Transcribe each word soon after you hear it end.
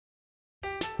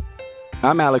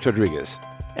I'm Alex Rodriguez.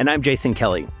 And I'm Jason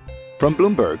Kelly. From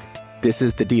Bloomberg, this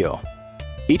is The Deal.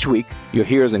 Each week, you'll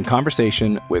hear us in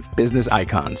conversation with business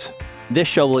icons. This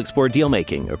show will explore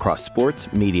deal-making across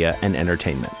sports, media, and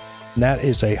entertainment. That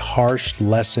is a harsh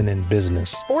lesson in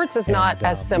business. Sports is not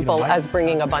as simple as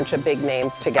bringing a bunch of big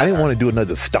names together. I didn't want to do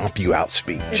another stomp you out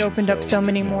speech. It opened up so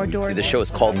many more doors. The show is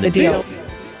called The Deal.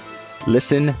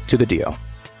 Listen to The Deal.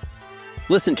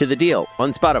 Listen to The Deal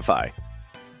on Spotify.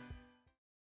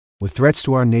 With threats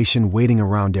to our nation waiting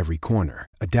around every corner,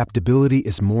 adaptability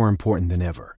is more important than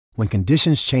ever. When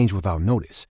conditions change without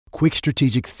notice, quick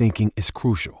strategic thinking is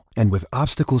crucial. And with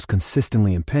obstacles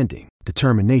consistently impending,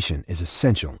 determination is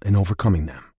essential in overcoming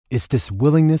them. It's this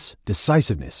willingness,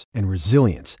 decisiveness, and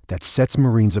resilience that sets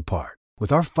Marines apart.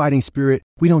 With our fighting spirit,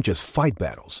 we don't just fight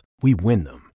battles, we win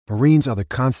them. Marines are the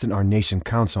constant our nation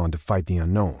counts on to fight the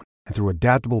unknown. And through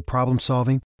adaptable problem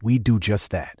solving, we do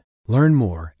just that. Learn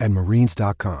more at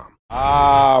marines.com.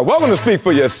 Welcome to Speak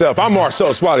for Yourself. I'm Marcel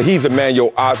Swiley. He's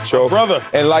Emmanuel Acho. Brother.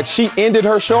 And like she ended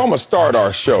her show, I'm going to start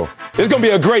our show. It's going to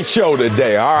be a great show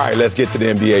today. All right, let's get to the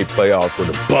NBA playoffs where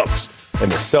the Bucks and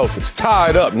the Celtics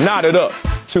tied up, knotted up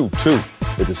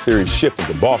 2-2 with the series shifting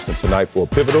to Boston tonight for a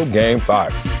pivotal Game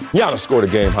 5. Giannis scored a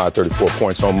game-high 34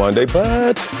 points on Monday,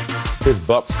 but his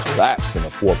Bucks collapsed in the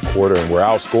fourth quarter and were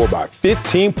outscored by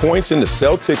 15 points in the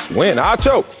Celtics win.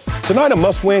 Acho, tonight a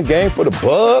must-win game for the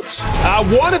Bucks? I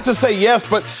wanted to say yes,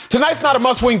 but tonight's not a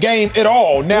must-win game at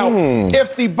all. Now,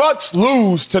 if the Bucks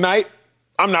lose tonight,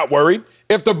 I'm not worried.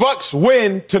 If the Bucks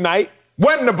win tonight,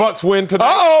 when the Bucks win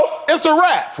tonight, it's a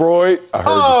wrap. Freud, I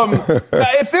heard you.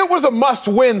 If it was a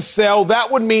must-win sell, that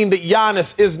would mean that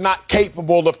Giannis is not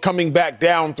capable of coming back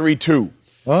down 3-2.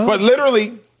 But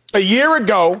literally, a year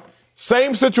ago,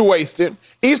 same situation,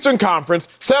 Eastern Conference,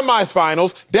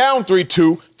 semifinals, down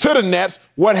 3-2 to the Nets.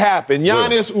 What happened?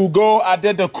 Giannis Ugo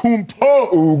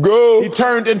Adetokounmpo. He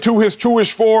turned into his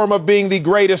truest form of being the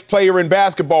greatest player in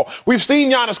basketball. We've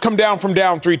seen Giannis come down from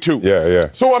down 3-2. Yeah.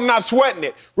 So I'm not sweating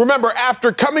it. Remember,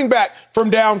 after coming back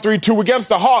from down 3-2 against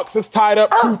the Hawks, it's tied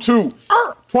up 2-2.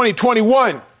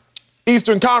 2021.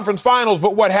 Eastern Conference Finals,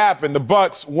 but what happened? The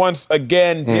Bucks once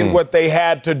again did what they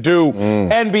had to do.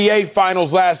 NBA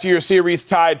Finals last year, series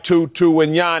tied 2-2,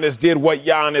 and Giannis did what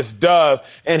Giannis does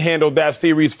and handled that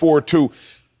series 4-2.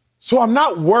 So I'm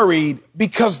not worried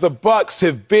because the Bucks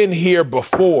have been here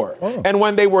before. And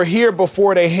when they were here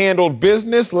before, they handled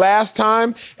business last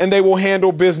time, and they will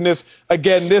handle business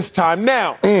again this time.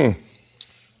 Now,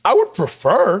 I would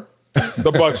prefer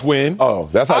the Bucks win.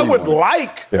 That's how I you would want it.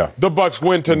 like Yeah. the Bucks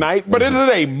win tonight, but is it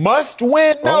a must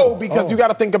win? No, because you got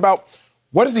to think about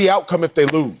what is the outcome if they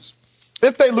lose.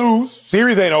 If they lose,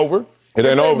 series ain't over. It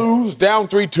ain't over. If they lose, down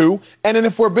 3-2. And then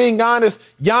if we're being honest,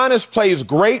 Giannis plays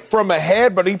great from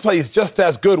ahead, but he plays just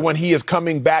as good when he is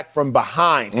coming back from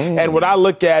behind. And when I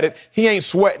look at it, he ain't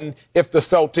sweating if the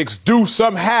Celtics do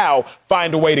somehow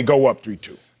find a way to go up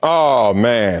 3-2. Oh,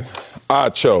 man.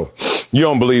 Acho, you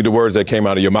don't believe the words that came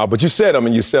out of your mouth, but you said them,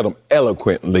 and you said them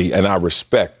eloquently, and I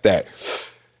respect that.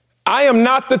 I am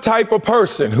not the type of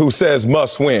person who says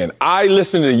must win. I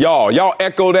listen to y'all. Y'all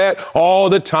echo that all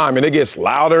the time, and it gets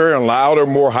louder and louder,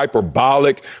 more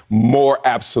hyperbolic, more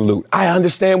absolute. I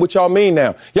understand what y'all mean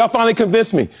now. Y'all finally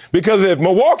convinced me, because if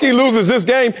Milwaukee loses this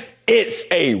game, it's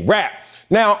a wrap.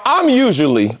 Now, I'm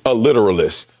usually a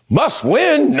literalist. Must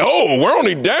win? No, we're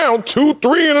only down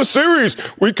 2-3 in a series.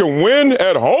 We can win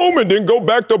at home and then go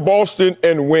back to Boston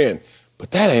and win.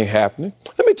 But that ain't happening.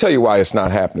 Let me tell you why it's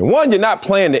not happening. One, you're not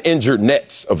playing the injured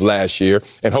Nets of last year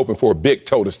and hoping for a big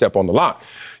toe to step on the line.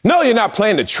 No, you're not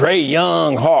playing the Trae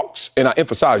Young Hawks, and I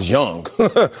emphasize young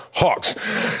Hawks.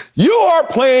 You are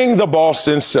playing the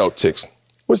Boston Celtics,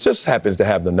 which just happens to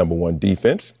have the number one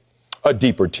defense, a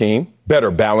deeper team, better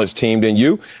balanced team than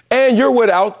you, and you're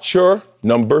without your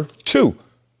number two.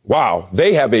 Wow,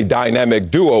 they have a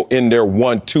dynamic duo in their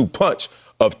 1-2 punch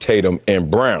of Tatum and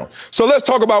Brown. So let's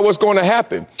talk about what's going to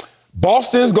happen.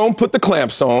 Boston's going to put the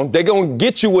clamps on. They're going to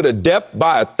get you with a death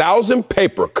by 1,000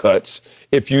 paper cuts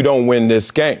if you don't win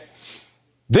this game.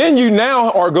 Then you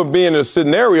now are going to be in a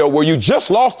scenario where you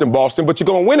just lost in Boston, but you're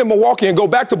going to win in Milwaukee and go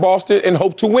back to Boston and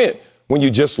hope to win when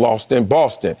you just lost in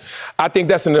Boston. I think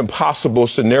that's an impossible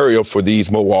scenario for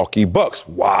these Milwaukee Bucks.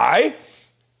 Why?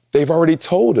 They've already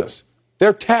told us.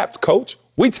 They're tapped, coach.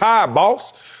 We tied,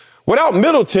 boss. Without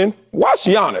Middleton, watch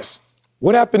Giannis.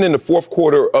 What happened in the fourth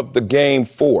quarter of the game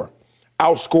 4?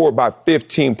 Outscored by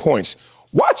 15 points.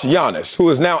 Watch Giannis, who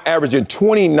is now averaging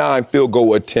 29 field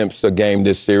goal attempts a game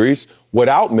this series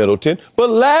without Middleton, but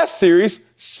last series,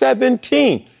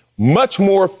 17. Much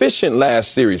more efficient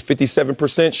last series,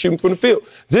 57% shooting from the field.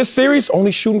 This series,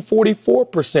 only shooting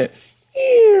 44%.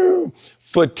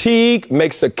 Fatigue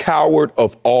makes a coward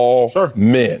of all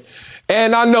men.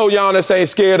 And I know Giannis ain't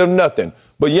scared of nothing.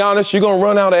 But Giannis, you're going to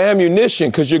run out of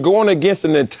ammunition because you're going against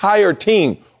an entire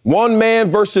team. One man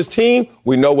versus team,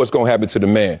 we know what's going to happen to the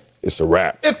man. It's a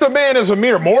wrap. If the man is a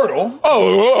mere mortal,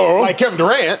 like Kevin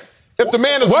Durant, if the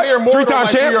man is a mere mortal,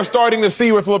 like we are starting to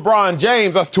see with LeBron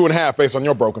James, that's 2.5 based on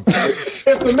your broken face.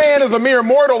 If the man is a mere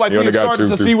mortal, like we are starting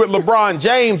to see with LeBron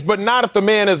James, but not if the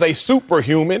man is a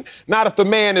superhuman, not if the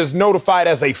man is notified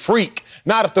as a freak,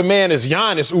 not if the man is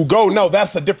Giannis Ugo. No,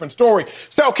 that's a different story.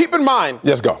 So keep in mind,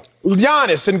 let's go.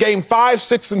 Giannis in game 5,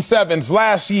 6, and 7s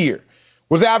last year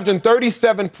was averaging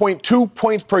 37.2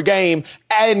 points per game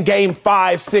in game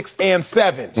 5, 6, and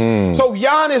 7s. So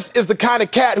Giannis is the kind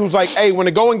of cat who's like, hey, when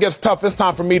the going gets tough, it's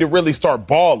time for me to really start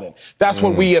balling. That's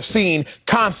what we have seen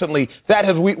constantly. That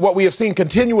is what we have seen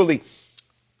continually.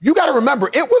 You got to remember,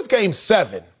 it was game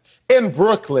 7 in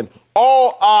Brooklyn.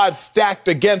 All odds stacked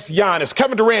against Giannis.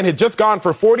 Kevin Durant had just gone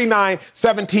for 49,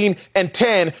 17, and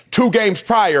 10 2 games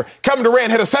prior. Kevin Durant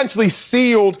had essentially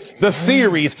sealed the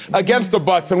series against the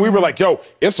Bucks, and we were like, yo,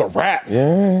 it's a wrap.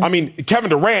 I mean, Kevin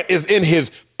Durant is in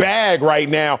his bag right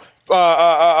now.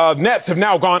 Nets have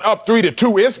now gone up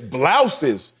 3-2. It's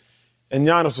blouses. And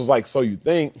Giannis was like, so you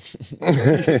think?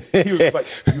 He was like,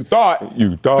 you thought.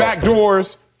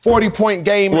 Backdoors. 40-point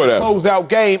game, closeout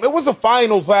game. It was the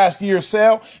finals last year,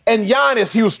 Sal. And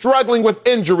Giannis, he was struggling with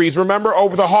injuries. Remember,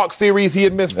 over the Hawks series, he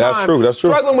had missed time. That's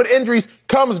true. Struggling with injuries,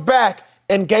 comes back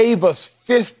and gave us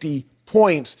 50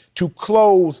 points to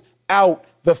close out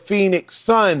the Phoenix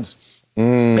Suns.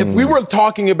 If we were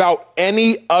talking about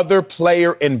any other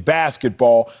player in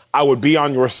basketball, I would be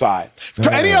on your side.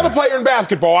 To any other player in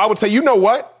basketball, I would say, you know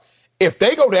what? If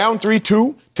they go down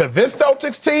 3-2 to this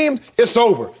Celtics team, it's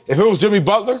over. If it was Jimmy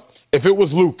Butler, if it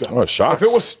was Luka, if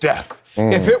it was Steph,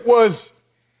 if it was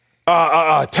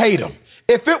Tatum,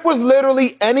 if it was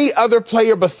literally any other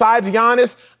player besides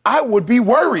Giannis, I would be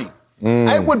worried.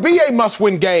 It would be a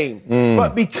must-win game.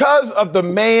 But because of the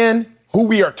man who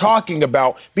we are talking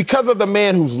about, because of the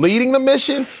man who's leading the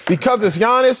mission, because it's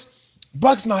Giannis,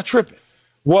 Bucks not tripping.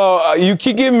 Well, you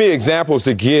keep giving me examples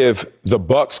to give the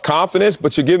Bucks confidence,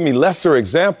 but you're giving me lesser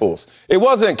examples. It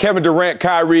wasn't Kevin Durant,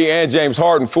 Kyrie, and James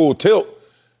Harden full tilt.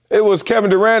 It was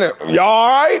Kevin Durant, y'all all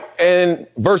right? And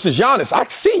versus Giannis. I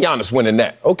see Giannis winning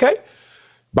that, okay?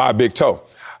 By a big toe.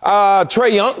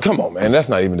 Trae Young, come on, man, that's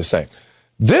not even the same.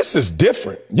 This is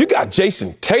different. You got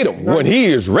Jason Tatum when he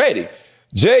is ready.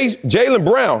 Jaylen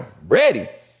Brown, ready.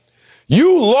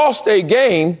 You lost a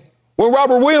game when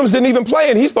Robert Williams didn't even play,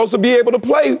 and he's supposed to be able to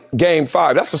play game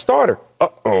 5. That's a starter.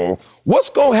 What's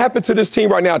going to happen to this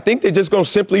team right now? I think they're just going to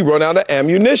simply run out of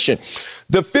ammunition.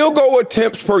 The field goal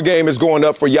attempts per game is going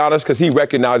up for Giannis because he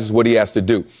recognizes what he has to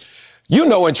do. You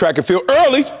know, in track and field,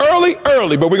 early,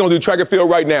 but we're going to do track and field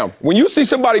right now. When you see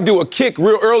somebody do a kick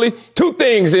real early, 2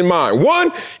 things in mind.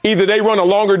 1, either they run a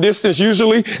longer distance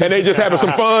usually and they just having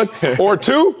some fun, or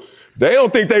 2, they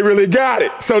don't think they really got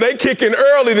it. So they kick in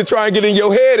early to try and get in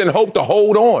your head and hope to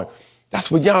hold on. That's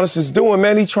what Giannis is doing,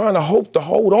 man. He's trying to hope to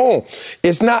hold on.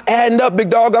 It's not adding up, big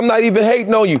dog. I'm not even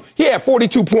hating on you. He had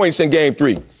 42 points in game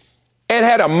 3 and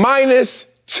had a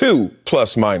 -2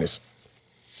 plus-minus.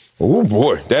 Oh,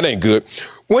 boy, that ain't good.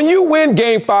 When you win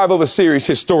game 5 of a series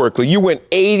historically, you win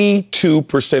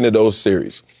 82% of those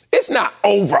series. It's not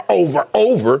over,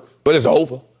 but it's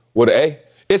over with an A.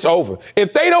 It's over.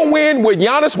 If they don't win with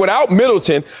Giannis without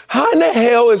Middleton, how in the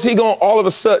hell is he going to all of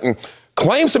a sudden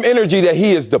claim some energy that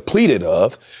he is depleted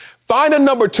of, find a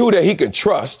number 2 that he can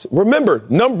trust? Remember,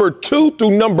 number 2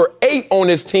 through number 8 on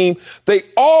this team, they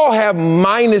all have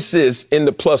minuses in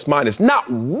the plus-minus. Not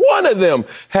one of them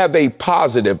have a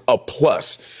positive, a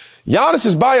plus. Giannis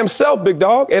is by himself, big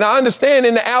dog, and I understand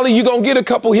in the alley you're going to get a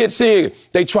couple hits in.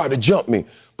 They try to jump me.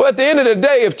 But at the end of the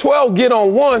day, if 12 get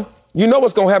on 1, you know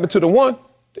what's going to happen to the 1.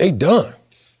 They done.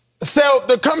 So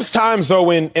there comes times,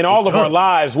 though, in all of our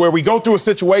lives where we go through a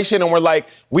situation and we're like,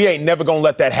 we ain't never going to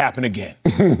let that happen again.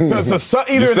 So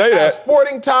either a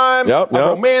sporting time, a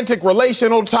romantic,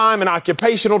 relational time, an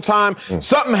occupational time,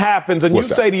 something happens and you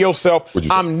say to yourself,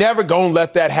 I'm never going to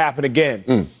let that happen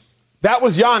again. That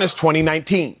was Giannis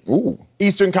 2019.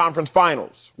 Eastern Conference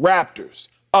Finals, Raptors,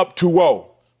 up 2-0.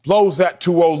 Blows that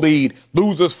 2-0 lead,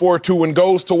 loses 4-2, and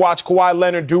goes to watch Kawhi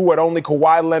Leonard do what only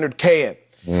Kawhi Leonard can.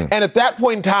 And at that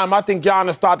point in time, I think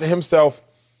Giannis thought to himself,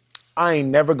 I ain't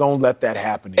never going to let that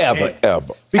happen again.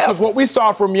 Ever. Because what we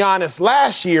saw from Giannis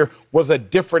last year was a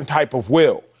different type of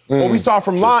will. What we saw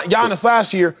from Giannis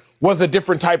last year was a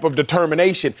different type of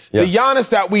determination. The Giannis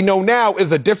that we know now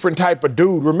is a different type of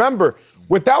dude. Remember,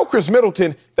 without Chris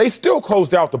Middleton, they still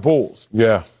closed out the Bulls.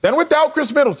 Then without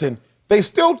Chris Middleton, they've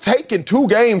still taken 2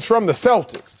 games from the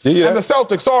Celtics. Yeah. And the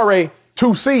Celtics are a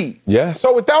 2 seed. Yes.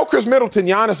 So without Chris Middleton,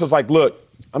 Giannis is like, look,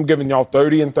 I'm giving y'all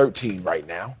 30 and 13 right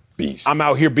now. Beast. I'm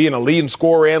out here being a leading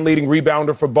scorer and leading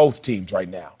rebounder for both teams right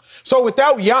now. So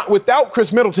without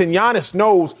Chris Middleton, Giannis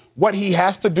knows what he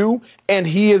has to do, and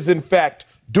he is, in fact,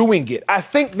 doing it. I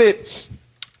think that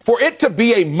for it to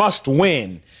be a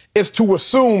must-win is to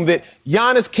assume that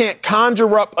Giannis can't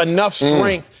conjure up enough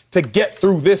strength to get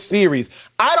through this series.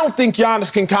 I don't think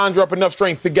Giannis can conjure up enough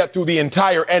strength to get through the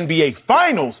entire NBA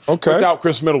Finals without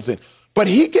Chris Middleton. But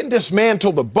he can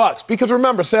dismantle the Bucks because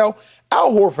remember, Sal,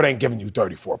 Al Horford ain't giving you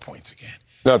 34 points again.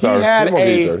 No, he had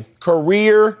a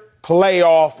career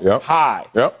playoff high.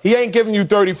 Yep. He ain't giving you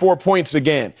 34 points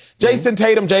again. Jason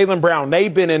Tatum, Jaylen Brown,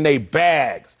 they've been in their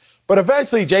bags. But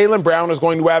eventually, Jaylen Brown is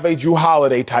going to have a Jrue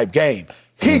Holiday type game.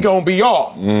 He gonna be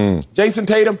off. Jason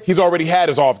Tatum, he's already had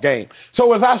his off game.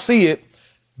 So as I see it,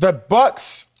 the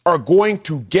Bucks are going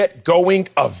to get going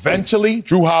eventually.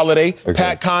 Jrue Holiday,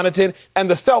 Pat Connaughton, and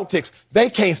the Celtics, they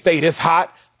can't stay this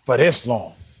hot for this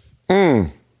long.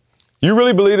 You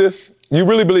really believe this? You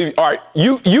really believe? All right,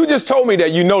 you just told me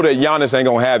that you know that Giannis ain't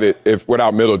gonna have it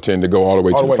without Middleton to go all the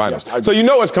way to the finals. Yeah, so you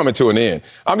know it's coming to an end.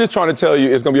 I'm just trying to tell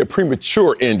you it's gonna be a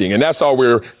premature ending, and that's all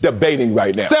we're debating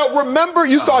right now. So remember,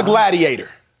 you saw Gladiator.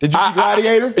 Did you see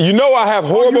Gladiator? You know I have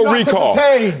horrible recall.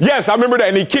 Yes, I remember that,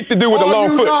 and he kicked the dude with the long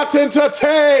foot. Not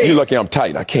entertained. You're lucky I'm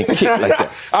tight. I can't kick like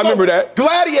that. I remember that.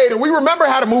 Gladiator. We remember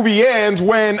how the movie ends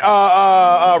when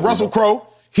Russell Crowe,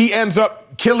 he ends up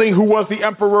killing who was the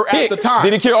emperor at the time.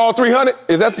 Did he kill all 300?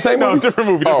 Is that the same movie? No, different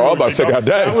movie. I was about to say,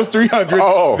 goddamn. That was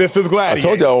 300. This is Gladiator. I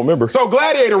told you I don't remember. So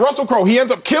Gladiator, Russell Crowe, he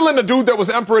ends up killing the dude that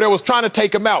was emperor that was trying to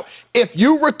take him out. If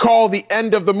you recall the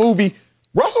end of the movie,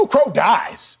 Russell Crowe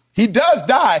dies. He does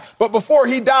die, but before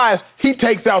he dies, he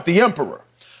takes out the emperor.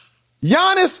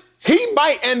 Giannis, he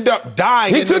might end up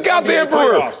dying. He took out the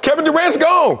emperor. Playoffs. Kevin Durant's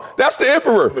gone. That's the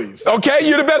emperor. Please. Okay,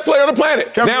 you're the best player on the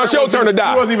planet. Kevin now it's your turn to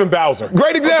die. He wasn't even Bowser.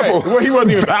 Great example. Okay. Well, he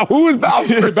wasn't even Bowser. Who is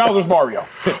Bowser? Bowser's Mario.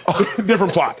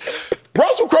 Different plot.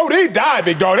 Russell Crowe, he died,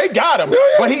 big dog. They got him.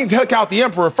 But he took out the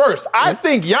emperor first. I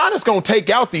think Giannis going to take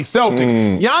out these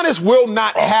Celtics. Giannis will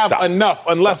not have enough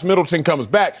unless Middleton comes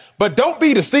back. But don't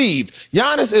be deceived.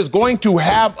 Giannis is going to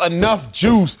have enough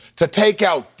juice to take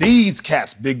out these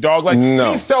cats, big dog. Like,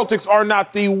 these Celtics are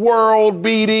not the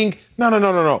world-beating.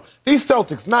 No. These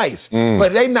Celtics nice, but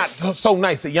they not so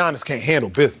nice that Giannis can't handle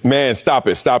business. Man, stop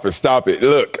it.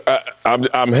 Look,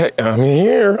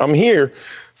 I'm here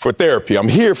for therapy. I'm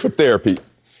here for therapy.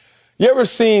 You ever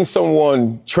seen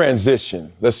someone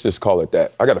transition? Let's just call it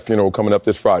that. I got a funeral coming up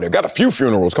this Friday. I got a few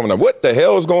funerals coming up. What the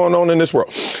hell is going on in this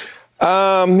world?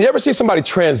 You ever see somebody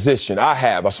transition? I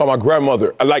have. I saw my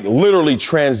grandmother, literally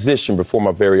transition before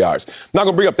my very eyes. I'm not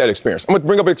going to bring up that experience. I'm going to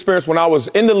bring up an experience when I was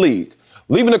in the league,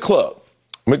 leaving the club.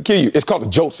 I'm going to give you, it's called the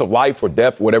jolts of life or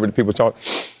death, whatever the people talk.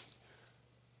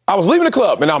 I was leaving the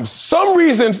club, and some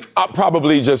reasons I'm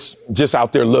probably just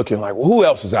out there looking like, well, who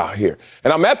else is out here?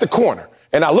 And I'm at the corner,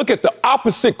 and I look at the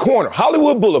opposite corner,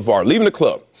 Hollywood Boulevard, leaving the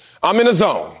club. I'm in a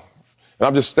zone, and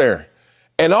I'm just staring.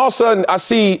 And all of a sudden, I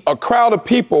see a crowd of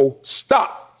people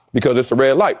stop because it's a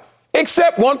red light,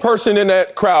 except one person in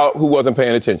that crowd who wasn't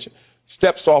paying attention.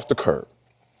 Steps off the curb.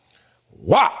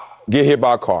 Wow, get hit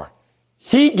by a car.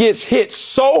 He gets hit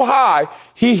so high,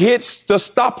 he hits the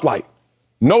stoplight.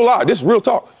 No lie, this is real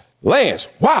talk. Lands.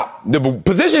 Wow. The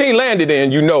position he landed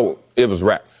in, you know it was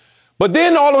wrapped. But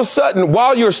then all of a sudden,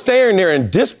 while you're staring there in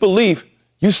disbelief,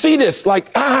 you see this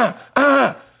and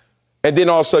then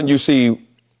all of a sudden you see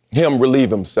him relieve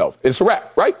himself. It's a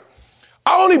wrap, right?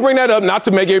 I only bring that up not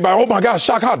to make everybody, oh my God,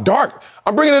 shock, how dark.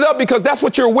 I'm bringing it up because that's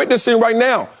what you're witnessing right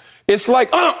now. It's like,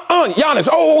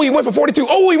 Giannis, he went for 42.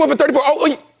 He went for 34.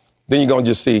 Then you're going to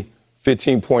just see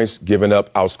 15 points given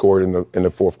up, outscored in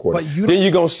the fourth quarter. Then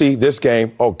you're going to see this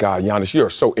game, oh, God, Giannis, you're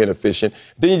so inefficient.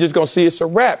 Then you're just going to see it's a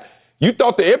wrap. You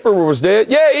thought the emperor was dead.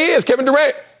 Yeah, he is, Kevin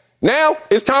Durant. Now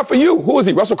it's time for you. Who is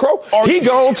he, Russell Crowe? He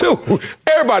gone, too.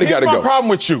 Everybody got to go. Here's my problem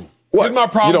with you. What? Here's my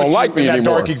problem you don't with like you me in that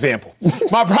anymore. Dark example.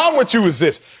 My problem with you is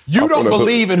this. You don't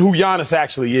believe in who Giannis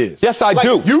actually is. Yes, I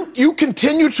do. You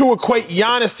continue to equate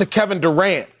Giannis to Kevin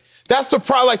Durant. That's the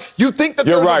problem. You think that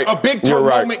there's a big turn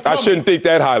moment coming. I shouldn't think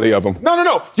that highly of him.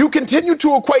 No. You continue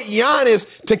to equate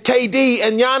Giannis to KD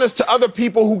and Giannis to other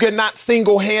people who cannot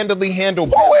single-handedly handle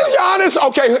business. Who is Giannis?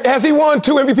 Okay, has he won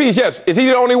 2 MVPs? Yes. Is he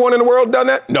the only one in the world done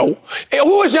that? No.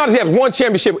 Who is Giannis? He has 1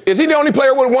 championship. Is he the only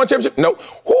player with 1 championship? No.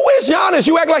 Who is Giannis?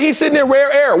 You act like he's sitting in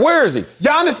rare air. Where is he?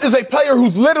 Giannis is a player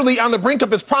who's literally on the brink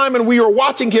of his prime, and we are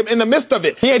watching him in the midst of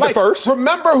it. He ain't the first.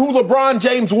 Remember who LeBron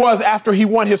James was after he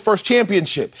won his first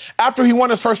championship. After he won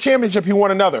his first championship, he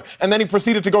won another. And then he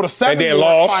proceeded to go to 7 and then more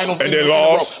lost, finals. and then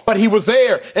lost. But he was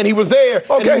there, and he was there,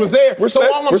 and he was there. Respect,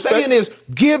 so all I'm saying is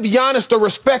give Giannis the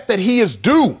respect that he is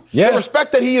due. Yeah. The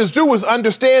respect that he is due is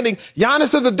understanding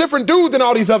Giannis is a different dude than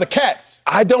all these other cats.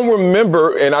 I don't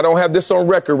remember, and I don't have this on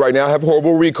record right now. I have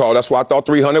horrible recall. That's why I thought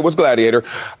 300 was Gladiator.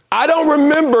 I don't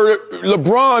remember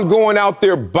LeBron going out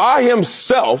there by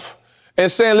himself and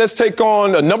saying, let's take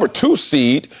on a number 2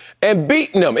 seed and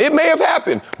beating them. It may have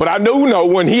happened, but I do know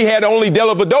when he had only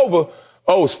Dellavedova,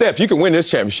 oh, Steph, you can win this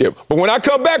championship. But when I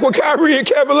come back with Kyrie and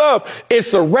Kevin Love,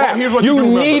 it's a wrap. Well, here's what you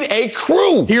do need a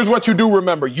crew. Here's what you do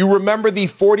remember. You remember the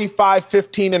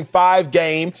 45-15-5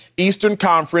 game, Eastern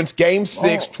Conference, Game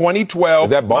 6,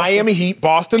 2012, Miami Heat,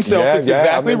 Boston Celtics,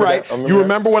 exactly right. You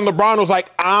remember when LeBron was like,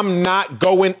 I'm not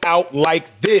going out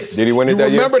like this. Did he win it that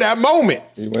year? You remember that moment.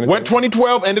 Went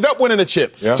 2012, ended up winning a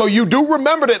chip. Yeah. So you do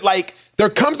remember that, like, there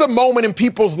comes a moment in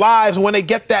people's lives when they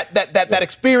get that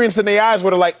experience in their eyes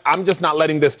where they're like, I'm just not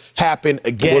letting this happen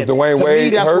again. Was Dwayne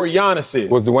Wade me, that's hurt? where Giannis is.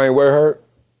 Was Dwayne Wade hurt?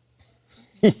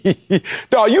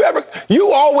 Dog,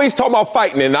 you always talk about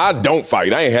fighting, and I don't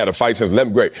fight. I ain't had a fight since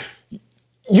 11th grade.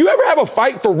 You ever have a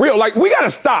fight for real? Like, we got to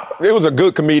stop. There was a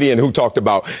good comedian who talked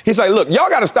about, he's like, look, y'all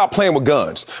got to stop playing with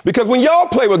guns. Because when y'all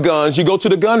play with guns, you go to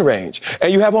the gun range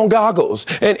and you have on goggles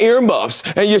and earmuffs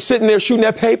and you're sitting there shooting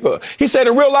at paper. He said,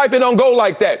 in real life, it don't go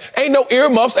like that. Ain't no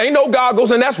earmuffs, ain't no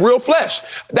goggles, and that's real flesh.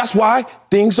 That's why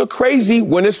things are crazy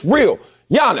when it's real.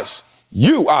 Giannis,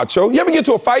 you, Acho, you ever get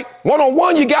to a fight?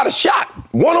 1-on-1, you got a shot.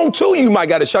 1-on-2, you might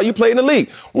got a shot. You play in the league.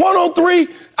 1-on-3,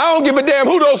 I don't give a damn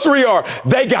who those 3 are.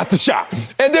 They got the shot.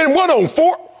 And then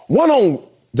 1-on-4, 1-on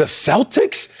the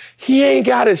Celtics, he ain't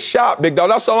got a shot, big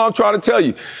dog. That's all I'm trying to tell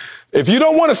you. If you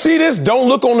don't want to see this, don't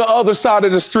look on the other side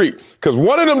of the street. Because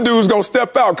one of them dudes going to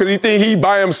step out because he think he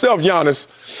by himself,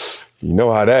 Giannis. You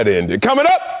know how that ended. Coming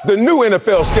up, the new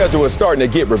NFL schedule is starting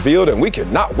to get revealed, and we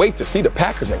cannot wait to see the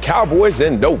Packers and Cowboys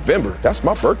in November. That's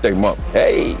my birthday month.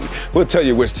 Hey, we'll tell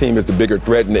you which team is the bigger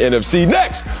threat in the NFC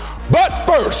next. But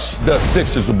first, the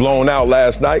Sixers were blown out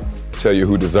last night. Tell you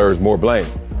who deserves more blame,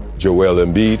 Joel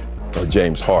Embiid or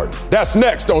James Harden. That's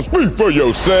next on Speak for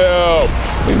Yourself.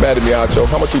 Be mad at me, Acho.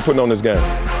 How much you putting on this game?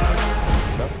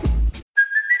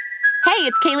 Hey,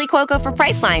 it's Kaylee Cuoco for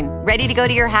Priceline. Ready to go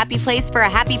to your happy place for a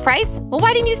happy price? Well,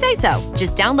 why didn't you say so?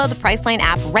 Just download the Priceline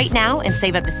app right now and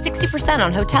save up to 60%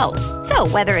 on hotels. So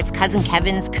whether it's Cousin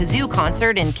Kevin's Kazoo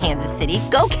Concert in Kansas City,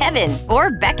 go Kevin,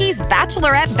 or Becky's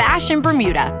Bachelorette Bash in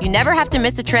Bermuda, you never have to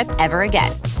miss a trip ever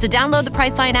again. So download the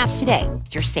Priceline app today.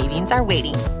 Your savings are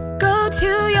waiting. Go to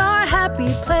your happy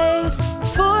place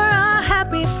for a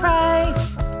happy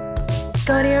price.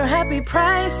 Go to your happy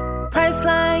price,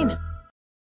 Priceline.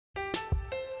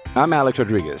 I'm Alex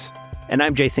Rodriguez. And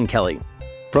I'm Jason Kelly.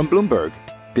 From Bloomberg,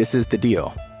 this is The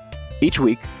Deal. Each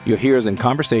week, you'll hear us in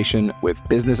conversation with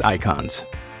business icons.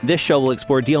 This show will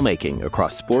explore deal-making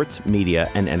across sports,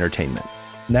 media, and entertainment.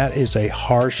 That is a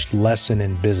harsh lesson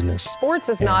in business. Sports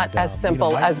is not as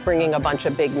simple as bringing a bunch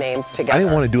of big names together. I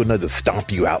didn't want to do another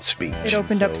stomp you out speech. It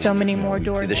opened up so many more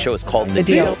doors. The show is called The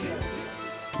Deal.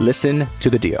 Listen to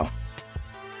The Deal.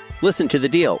 Listen to The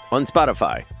Deal on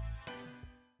Spotify.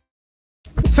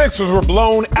 Sixers were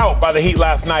blown out by the Heat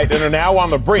last night and are now on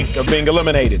the brink of being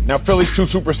eliminated. Now, Philly's 2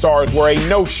 superstars were a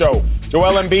no-show.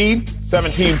 Joel Embiid,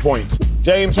 17 points.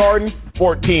 James Harden,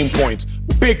 14 points.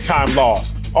 Big-time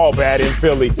loss. All bad in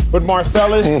Philly. But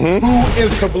Marcellus, who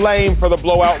is to blame for the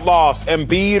blowout loss,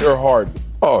 Embiid or Harden?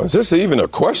 Oh, is this even a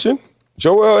question?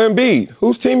 Joel Embiid.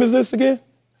 Whose team is this again?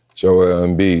 Joel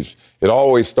Embiid's. It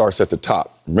always starts at the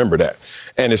top. Remember that.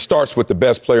 And it starts with the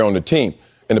best player on the team.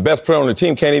 And the best player on the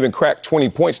team can't even crack 20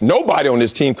 points. Nobody on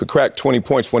this team could crack 20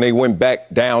 points when they went back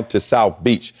down to South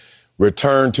Beach.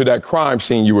 Return to that crime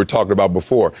scene you were talking about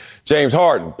before. James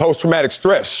Harden, post-traumatic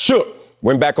stress, shook,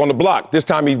 went back on the block. This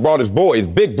time he brought his boy, his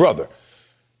big brother.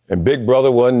 And big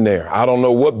brother wasn't there. I don't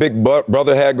know what big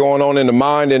brother had going on in the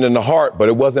mind and in the heart, but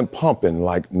it wasn't pumping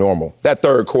like normal. That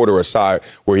third quarter aside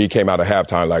where he came out of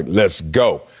halftime like, let's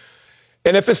go.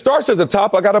 And if it starts at the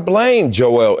top, I got to blame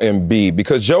Joel Embiid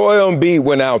because Joel Embiid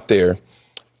went out there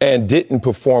and didn't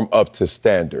perform up to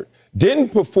standard, didn't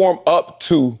perform up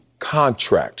to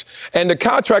contract. And the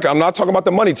contract, I'm not talking about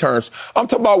the money terms. I'm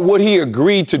talking about what he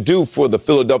agreed to do for the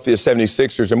Philadelphia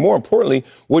 76ers and more importantly,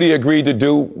 what he agreed to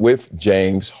do with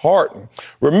James Harden.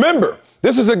 Remember,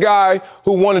 this is a guy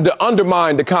who wanted to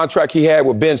undermine the contract he had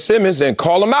with Ben Simmons and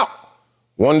call him out.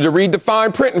 Wanted to read the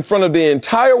fine print in front of the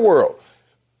entire world.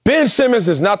 Ben Simmons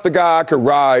is not the guy I could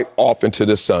ride off into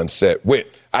the sunset with.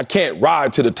 I can't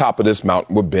ride to the top of this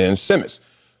mountain with Ben Simmons.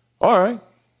 All right,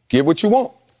 get what you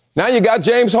want. Now you got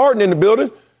James Harden in the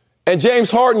building, And James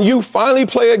Harden, you finally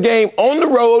play a game on the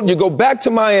road. You go back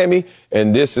to Miami,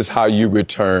 and this is how you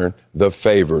return the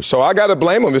favor. So I got to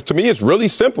blame him. To me, it's really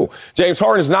simple. James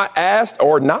Harden is not asked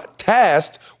or not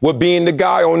tasked with being the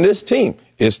guy on this team.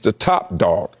 It's the top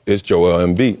dog. It's Joel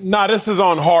Embiid. Nah, this is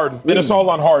on Harden, and it's all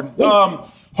on Harden.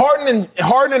 Harden and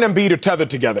Embiid are tethered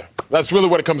together. That's really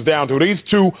what it comes down to. These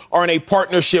two are in a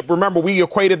partnership. Remember, we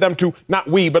equated them to, not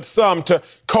we, but some, to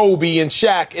Kobe and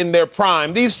Shaq in their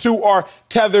prime. These two are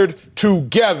tethered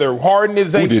together. Harden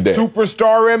is a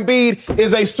superstar. Embiid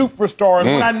is a superstar.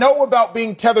 And what I know about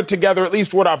being tethered together, at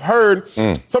least what I've heard,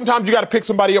 sometimes you got to pick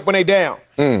somebody up when they down.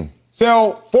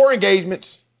 So 4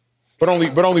 engagements, but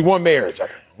only one marriage.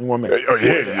 One marriage.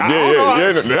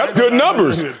 Yeah. That's good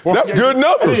numbers. That's good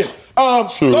numbers.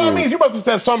 So that means you must have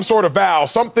said some sort of vow,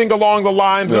 something along the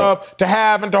lines of to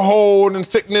have and to hold, and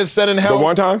sickness and in health. The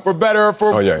one time? For better,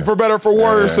 for better, for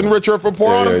worse, and richer, for poor,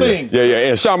 all them things. And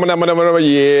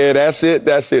that's it.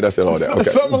 I said all that. Okay.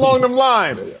 Something along them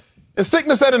lines. And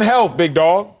sickness and in health, big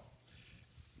dog.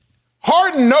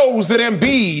 Harden knows that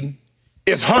Embiid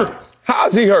is hurt.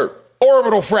 How's he hurt?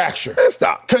 Orbital fracture.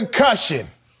 Stop. Concussion.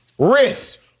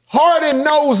 Wrist. Harden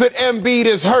knows that Embiid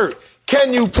is hurt.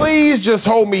 Can you please just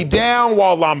hold me down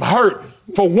while I'm hurt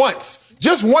for once?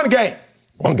 Just one game.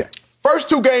 One game. First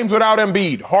 2 games without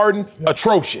Embiid. Harden,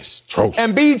 atrocious.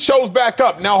 Embiid shows back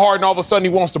up. Now Harden, all of a sudden, he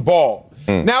wants to ball.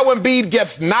 Now Embiid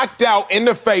gets knocked out in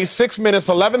the face, 6 minutes,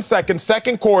 11 seconds,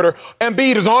 second quarter.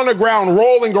 Embiid is on the ground,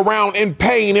 rolling around in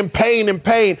pain.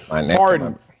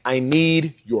 Harden, I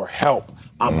need your help.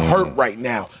 I'm hurt right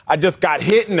now. I just got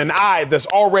hit in an eye that's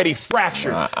already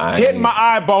fractured. Hitting my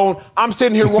eye bone. I'm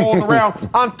sitting here rolling around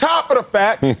on top of the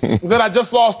fact that I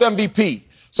just lost MVP.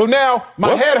 So now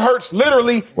my head hurts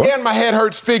literally and my head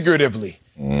hurts figuratively.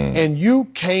 And you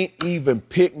can't even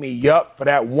pick me up for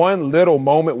that one little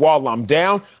moment while I'm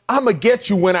down. I'm going to get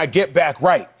you when I get back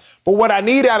right. But what I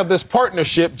need out of this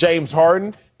partnership, James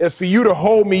Harden, is for you to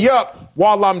hold me up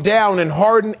while I'm down, and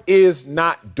Harden is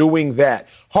not doing that.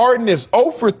 Harden is 0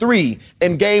 for 3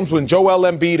 in games when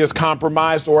Joel Embiid is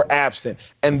compromised or absent,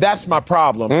 and that's my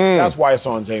problem. That's why it's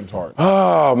on James Harden.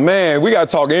 Oh, man, we got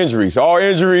to talk injuries. All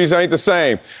injuries ain't the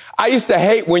same. I used to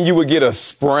hate when you would get a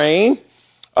sprain,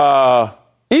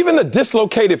 even a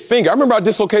dislocated finger. I remember I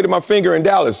dislocated my finger in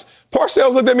Dallas.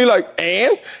 Parcells looked at me like,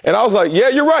 and? And I was like, yeah,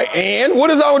 you're right. And what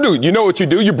does I do? You know what you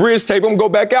do. You bridge tape them, go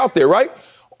back out there, right?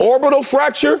 Orbital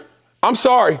fracture, I'm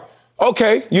sorry.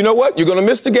 Okay, you know what? You're going to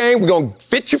miss the game. We're going to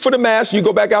fit you for the mask. You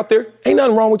go back out there. Ain't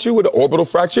nothing wrong with you with an orbital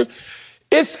fracture.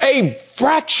 It's a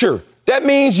fracture. That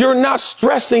means you're not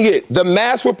stressing it. The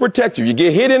mask will protect you. You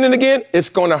get hit in it again, it's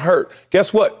going to hurt.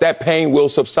 Guess what? That pain will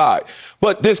subside.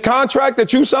 But this contract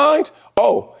that you signed,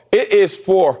 it is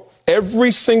for every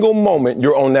single moment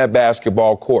you're on that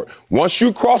basketball court. Once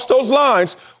you cross those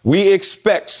lines, we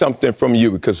expect something from you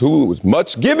because who was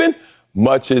much given,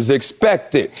 much is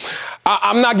expected.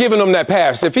 I'm not giving him that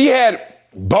pass. If he had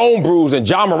bone bruise and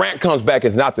John Morant comes back,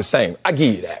 it's not the same. I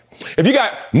give you that. If you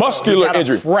got muscular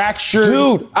injury, fractured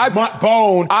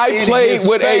bone. I played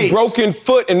with a broken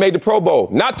foot and made the Pro Bowl.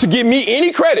 Not to give me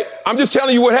any credit. I'm just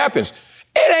telling you what happens.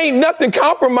 It ain't nothing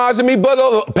compromising me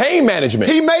but pain management.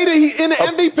 He made it in the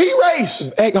MVP race.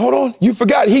 Hey, hold on. You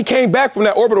forgot. He came back from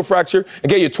that orbital fracture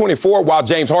and gave you 24 while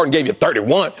James Harden gave you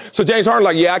 31. So James Harden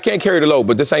like, yeah, I can't carry the load,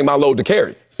 but this ain't my load to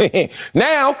carry.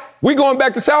 Now, we going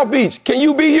back to South Beach. Can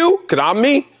you be you? Because I'm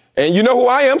me. And you know who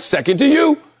I am? Second to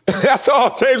you. That's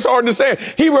all James Harden is saying.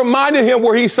 He reminded him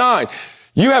where he signed.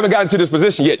 You haven't gotten to this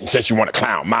position yet since you want to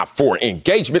clown my 4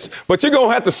 engagements, but you're going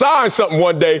to have to sign something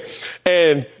one day,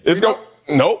 and it's going to...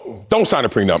 No, don't sign a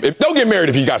prenup. Don't get married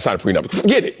if you got to sign a prenup.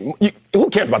 Forget it. Who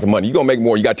cares about the money? You're going to make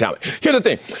more. You got talent. Here's the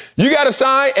thing. You got to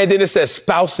sign, and then it says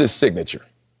spouse's signature.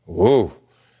 Ooh.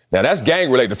 Now, that's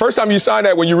gang-related. The first time you sign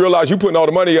that, when you realize you're putting all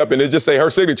the money up and it just say her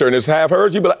signature and it's half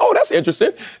hers, you be like, oh, that's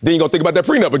interesting. Then you're going to think about that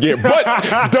prenup again.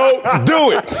 But don't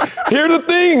do it. Here's the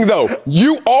thing, though.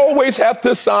 You always have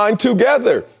to sign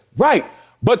together. Right.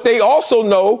 But they also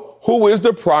know who is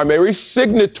the primary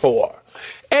signator.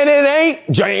 And it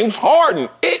ain't James Harden.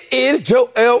 It is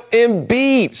Joel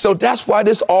Embiid. So that's why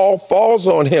this all falls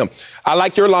on him. I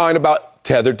like your line about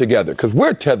tethered together, because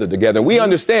we're tethered together. We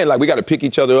understand, like, we got to pick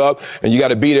each other up and you got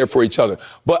to be there for each other.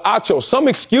 But, Acho, some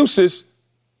excuses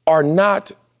are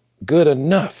not good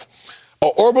enough.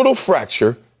 An orbital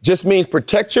fracture just means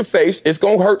protect your face. It's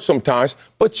going to hurt sometimes,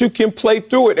 but you can play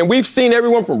through it. And we've seen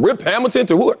everyone from Rip Hamilton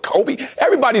to Kobe.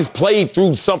 Everybody's played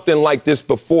through something like this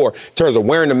before in terms of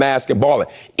wearing the mask and balling.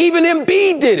 Even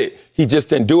Embiid did it. He just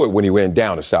didn't do it when he went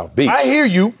down to South Beach. I hear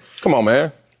you. Come on,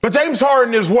 man. But James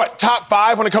Harden is what, top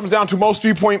 5 when it comes down to most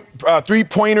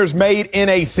three-pointers made in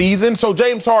a season? So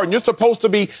James Harden, you're supposed to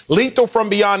be lethal from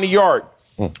beyond the arc.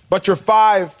 But you're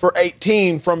 5 for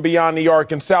 18 from beyond the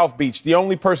arc in South Beach. The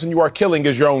only person you are killing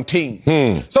is your own team.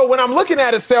 So when I'm looking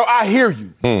at it, Sel, I hear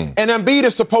you. And Embiid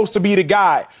is supposed to be the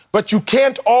guy. But you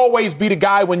can't always be the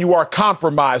guy when you are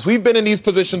compromised. We've been in these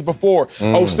positions before.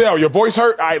 Oh, Sel, your voice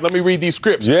hurt? All right, let me read these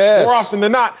scripts. Yes. More often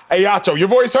than not, hey, Acho, your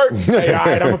voice hurt? Hey, all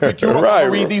right, I'm going to pick you up. I'm going to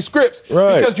read these scripts.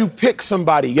 Because you pick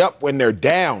somebody up when they're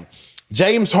down.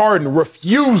 James Harden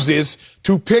refuses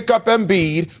to pick up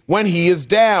Embiid when he is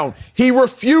down. He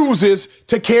refuses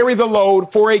to carry the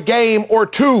load for a game or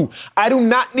two. I do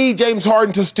not need James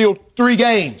Harden to steal 3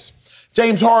 games.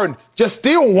 James Harden, just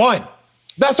steal 1.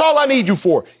 That's all I need you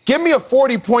for. Give me a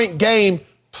 40-point game,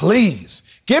 please.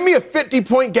 Give me a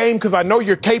 50-point game because I know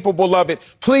you're capable of it,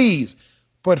 please.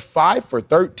 But 5 for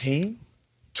 13,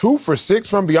 2 for 6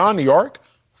 from beyond the arc,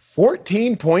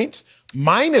 14 points,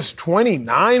 minus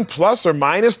 29 plus or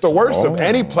minus, the worst of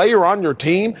any player on your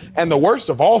team and the worst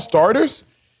of all starters?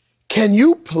 Can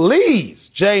you please,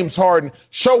 James Harden,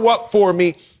 show up for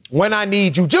me when I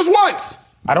need you just once?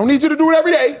 I don't need you to do it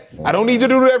every day. I don't need you to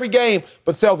do it every game.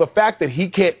 But, Sel, the fact that he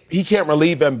can't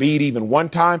relieve Embiid even one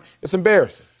time, it's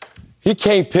embarrassing. He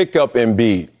can't pick up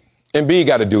Embiid. Embiid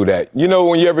got to do that. You know,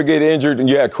 when you ever get injured and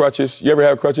you have crutches, you ever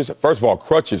have crutches? First of all,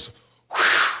 crutches,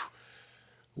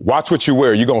 watch what you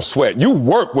wear. You're going to sweat. You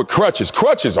work with crutches.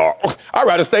 Crutches are, I'd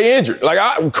rather stay injured.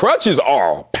 Crutches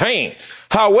are pain.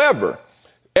 However,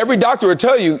 every doctor will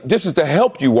tell you this is to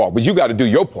help you walk, but you got to do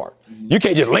your part. You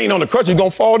can't just lean on the crutches, you're going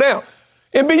to fall down.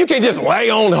 And you can't just lay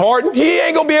on Harden. He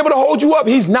ain't going to be able to hold you up.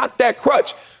 He's not that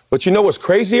crutch. But you know what's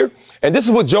crazier? And this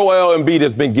is what Joel Embiid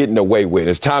has been getting away with.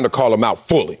 It's time to call him out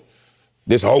fully.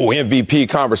 This whole MVP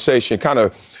conversation kind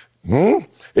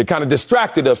of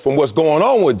distracted us from what's going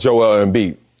on with Joel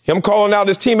Embiid. Him calling out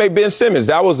his teammate Ben Simmons,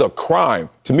 that was a crime.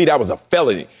 To me, that was a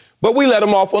felony. But we let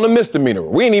him off on a misdemeanor.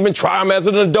 We didn't even try him as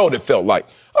an adult, it felt like.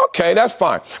 Okay, that's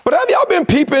fine. But have y'all been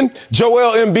peeping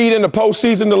Joel Embiid in the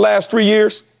postseason the last 3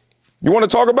 years? You want to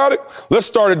talk about it? Let's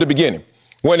start at the beginning.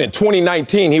 When in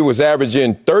 2019, he was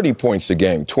averaging 30 points a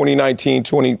game. 2019,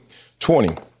 2020,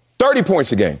 30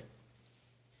 points a game.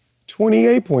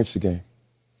 28 points a game.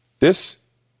 This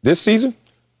season,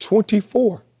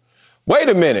 24. Wait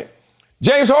a minute.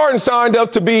 James Harden signed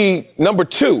up to be number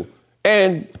 2.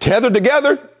 And tethered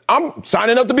together, I'm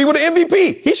signing up to be with the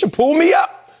MVP. He should pull me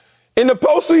up. In the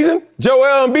postseason,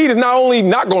 Joel Embiid is not only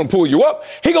not going to pull you up,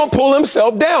 he's going to pull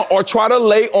himself down or try to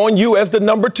lay on you as the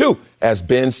number 2, as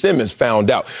Ben Simmons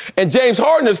found out. And James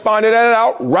Harden is finding that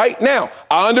out right now.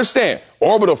 I understand.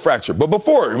 Orbital fracture. But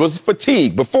before, it was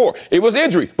fatigue. Before, it was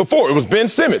injury. Before, it was Ben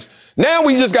Simmons. Now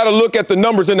we just got to look at the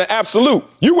numbers in the absolute.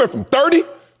 You went from 30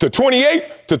 to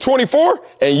 28 to 24,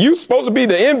 and you supposed to be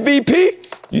the MVP?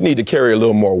 You need to carry a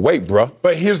little more weight, bruh.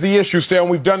 But here's the issue, Stan.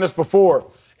 We've done this before.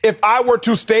 If I were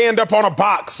to stand up on a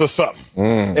box or something,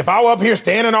 if I were up here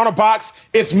standing on a box,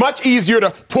 it's much easier to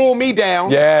pull me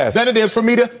down than it is for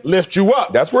me to lift you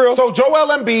up. That's real. So Joel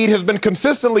Embiid has been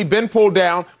consistently pulled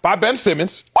down by Ben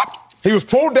Simmons. He was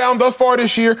pulled down thus far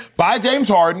this year by James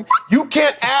Harden. You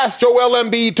can't ask Joel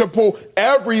Embiid to pull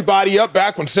everybody up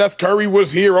back when Seth Curry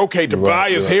was here. Okay,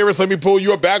 Tobias Harris, let me pull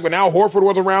you up back when Al Horford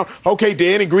was around. Okay,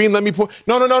 Danny Green, let me pull.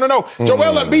 No.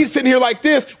 Joel Embiid sitting here like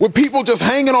this with people just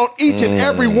hanging on each and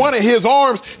every one of his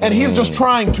arms, and he's just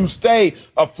trying to stay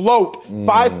afloat.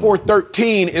 5 for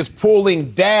 13 is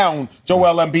pulling down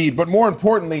Joel Embiid. But more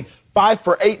importantly, 5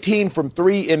 for 18 from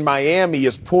 3 in Miami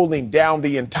is pulling down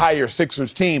the entire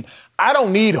Sixers team. I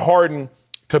don't need Harden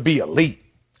to be elite.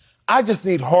 I just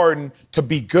need Harden to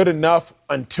be good enough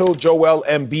until Joel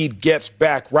Embiid gets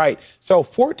back right. So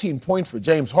 14 points for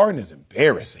James Harden is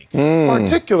embarrassing,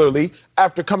 particularly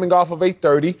after coming off of a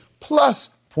 30-plus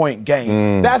point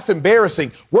game. That's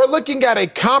embarrassing. We're looking at a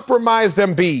compromised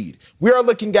Embiid. We are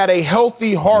looking at a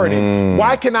healthy Harden.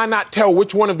 Why can I not tell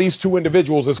which one of these two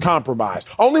individuals is compromised?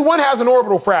 Only one has an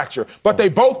orbital fracture, but they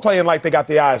both playing like they got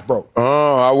their eyes broke.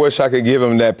 Oh, I wish I could give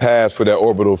him that pass for that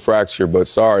orbital fracture, but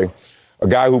sorry. A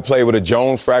guy who played with a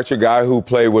Jones fracture, guy who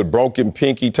played with broken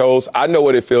pinky toes, I know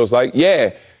what it feels like.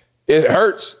 Yeah, it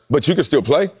hurts, but you can still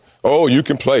play. Oh, you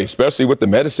can play, especially with the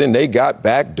medicine they got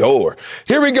back door.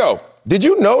 Here we go. Did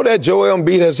you know that Joel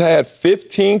Embiid has had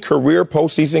 15 career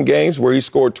postseason games where he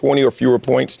scored 20 or fewer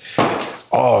points?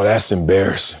 Oh, that's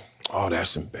embarrassing.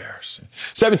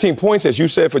 17 points, as you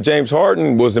said, for James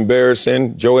Harden was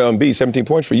embarrassing. Joel Embiid, 17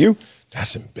 points for you?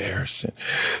 That's embarrassing.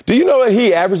 Do you know that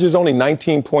he averages only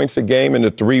 19 points a game in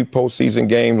the 3 postseason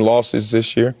game losses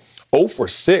this year? 0 for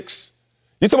 6.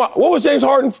 You talking about, what was James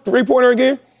Harden's three-pointer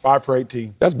again? 5 for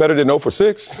 18. That's better than 0 for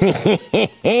 6.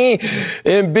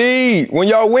 Embiid, when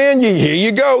y'all win, here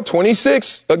you go,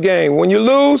 26 a game. When you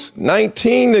lose,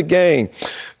 19 a game.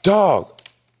 Dog,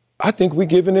 I think we're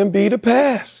giving Embiid a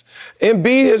pass.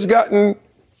 Embiid has gotten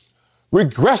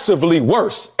regressively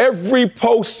worse every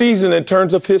postseason in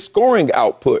terms of his scoring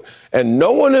output, and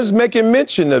no one is making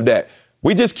mention of that.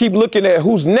 We just keep looking at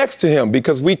who's next to him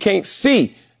because we can't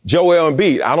see Joel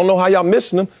Embiid. I don't know how y'all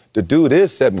missing him. The dude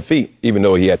is 7 feet, even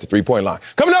though he had the three-point line.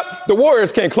 Coming up, the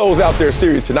Warriors can't close out their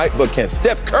series tonight, but can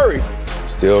Steph Curry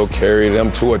still carry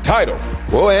them to a title?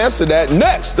 We'll answer that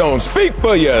next on Speak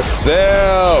for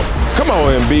Yourself. Come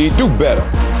on, Embiid, do better.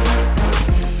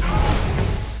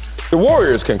 The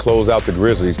Warriors can close out the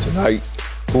Grizzlies tonight,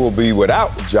 who will be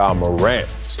without Ja Morant.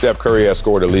 Steph Curry has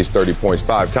scored at least 30 points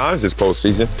 5 times this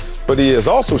postseason, but he is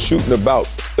also shooting about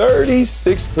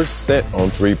 36% on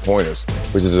three-pointers,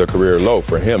 which is a career low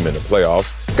for him in the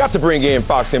playoffs. Got to bring in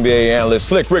Fox NBA analyst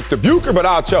Slick Rick Dubuque, but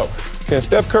Acho, can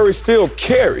Steph Curry still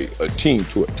carry a team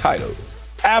to a title?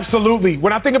 Absolutely.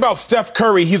 When I think about Steph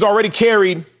Curry, he's already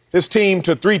carried his team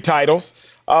to 3 titles.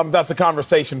 That's a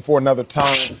conversation for another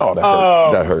time. Oh,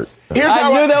 that hurt. I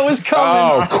knew that was coming.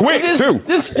 Oh, quick, too.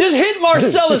 Just hit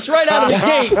Marcellus right out of the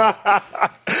gate.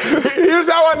 Here's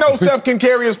how I know Steph can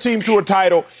carry his team to a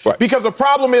title. Right. Because the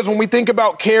problem is when we think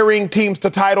about carrying teams to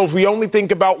titles, we only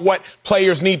think about what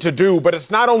players need to do. But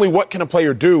it's not only what can a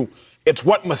player do, it's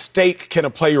what mistake can a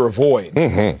player avoid.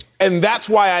 Mm-hmm. And that's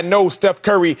why I know Steph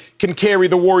Curry can carry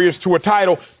the Warriors to a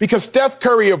title, because Steph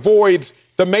Curry avoids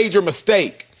the major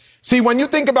mistake. See, when you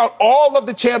think about all of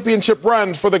the championship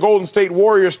runs for the Golden State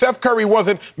Warriors, Steph Curry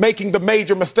wasn't making the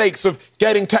major mistakes of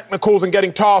getting technicals and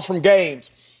getting tossed from games.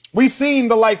 We've seen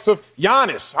the likes of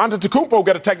Giannis Antetokounmpo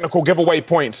get a technical, give away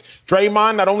points.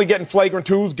 Draymond not only getting flagrant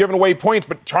twos, giving away points,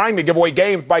 but trying to give away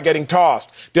games by getting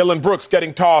tossed. Dylan Brooks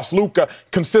getting tossed. Luka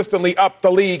consistently up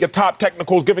the league at top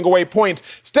technicals, giving away points.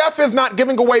 Steph is not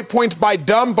giving away points by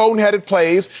dumb, boneheaded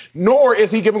plays, nor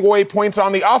is he giving away points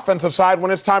on the offensive side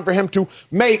when it's time for him to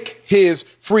make his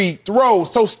free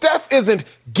throws. So Steph isn't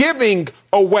giving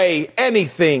away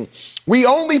anything. We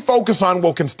only focus on,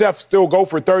 well, can Steph still go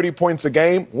for 30 points a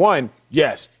game? 1,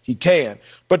 yes, he can.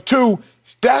 But 2,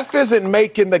 Steph isn't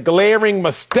making the glaring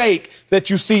mistake that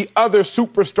you see other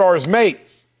superstars make.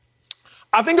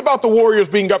 I think about the Warriors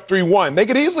being up 3-1. They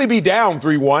could easily be down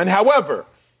 3-1. However,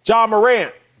 Ja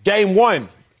Morant, game 1,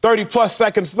 30-plus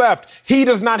seconds left. He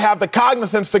does not have the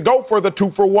cognizance to go for the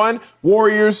 2-for-1.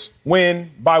 Warriors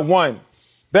win by 1.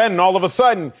 Then, all of a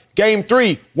sudden, game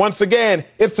 3, once again,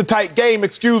 it's a tight game.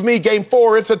 Game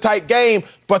 4, it's a tight game.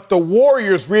 But the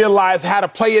Warriors realize how to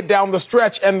play it down the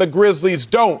stretch, and the Grizzlies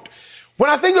don't. When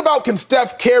I think about can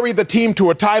Steph carry the team to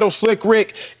a title, Slick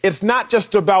Rick, it's not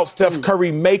just about Steph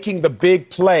Curry making the big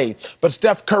play, but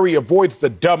Steph Curry avoids the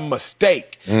dumb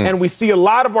mistake. And we see a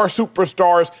lot of our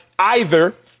superstars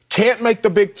either can't make the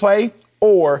big play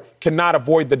or cannot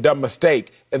avoid the dumb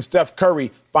mistake. And Steph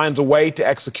Curry finds a way to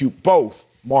execute both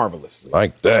marvelously.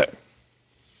 Like that.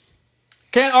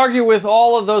 Can't argue with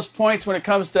all of those points when it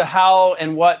comes to how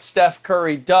and what Steph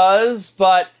Curry does,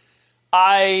 but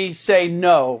I say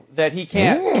no, that he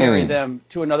can't carry them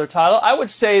to another title. I would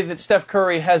say that Steph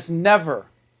Curry has never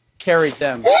carried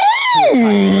them to a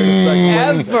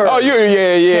title. Ever. Oh,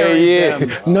 yeah.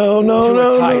 No.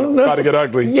 About to get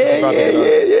ugly.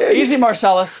 Yeah. Easy,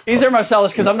 Marcellus. Easy,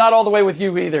 Marcellus, because I'm not all the way with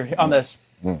you either on this.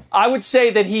 I would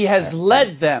say that he has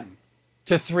led them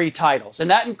to 3 titles,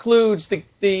 and that includes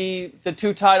the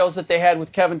 2 titles that they had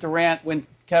with Kevin Durant when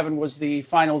Kevin was the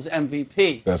Finals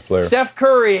MVP. Best player. Steph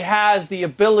Curry has the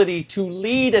ability to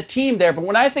lead a team there, but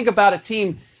when I think about a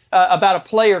team, about a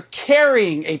player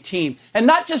carrying a team, and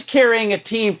not just carrying a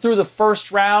team through the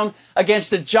first round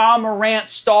against a Ja Morant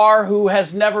star who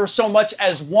has never so much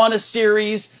as won a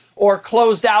series or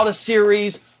closed out a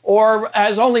series or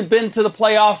has only been to the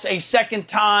playoffs a second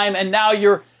time, and now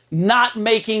you're not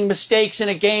making mistakes in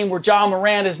a game where Ja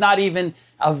Morant is not even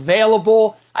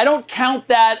available. I don't count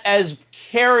that as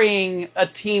carrying a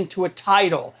team to a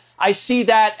title. I see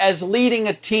that as leading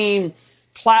a team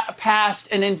past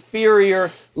an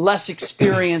inferior, less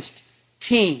experienced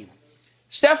team.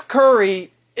 Steph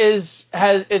Curry it's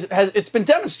been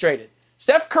demonstrated.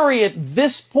 Steph Curry at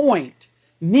this point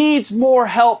needs more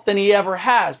help than he ever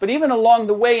has. But even along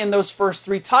the way in those first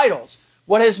 3 titles,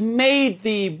 what has made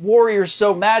the Warriors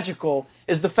so magical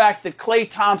is the fact that Klay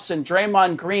Thompson,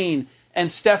 Draymond Green,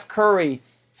 and Steph Curry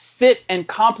fit and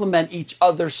complement each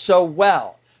other so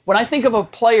well. When I think of a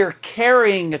player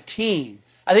carrying a team,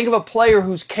 I think of a player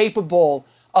who's capable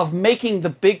of making the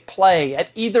big play at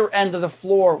either end of the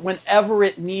floor whenever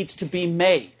it needs to be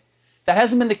made. That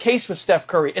hasn't been the case with Steph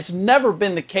Curry. It's never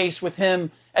been the case with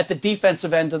him at the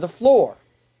defensive end of the floor.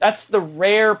 That's the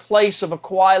rare place of a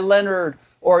Kawhi Leonard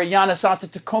or a Giannis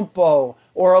Antetokounmpo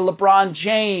or a LeBron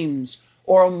James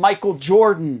or a Michael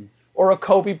Jordan or a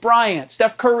Kobe Bryant.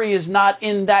 Steph Curry is not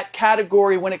in that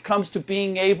category when it comes to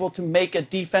being able to make a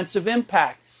defensive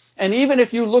impact. And even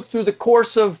if you look through the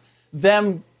course of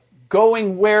them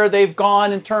going where they've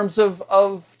gone in terms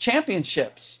of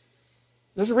championships,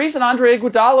 there's a reason Andre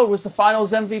Iguodala was the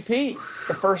Finals MVP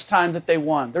the first time that they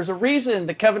won. There's a reason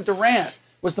that Kevin Durant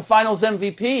was the Finals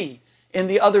MVP in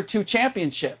the other 2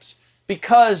 championships,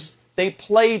 because they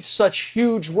played such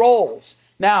huge roles.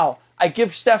 Now, I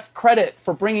give Steph credit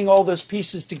for bringing all those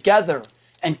pieces together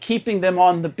and keeping them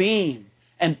on the beam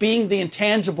and being the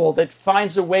intangible that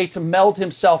finds a way to meld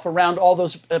himself around all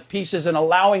those pieces and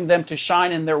allowing them to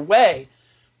shine in their way.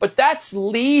 But that's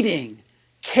leading.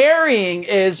 Carrying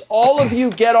is all of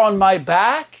you get on my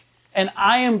back and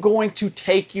I am going to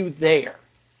take you there.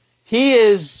 He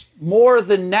is more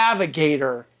the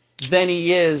navigator than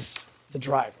he is the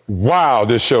driver. Wow,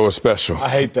 this show is special. I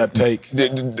hate that take.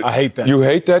 I hate that. You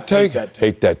hate that take?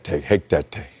 Hate that take. Hate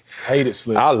that take. Hate it,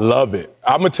 Slick. I love it.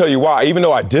 I'm going to tell you why. Even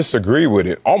though I disagree with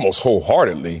it almost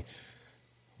wholeheartedly,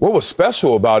 what was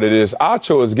special about it is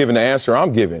Acho is giving the answer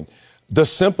I'm giving, the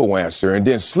simple answer. And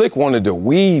then Slick wanted to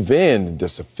weave in the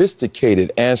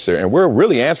sophisticated answer. And we're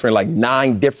really answering like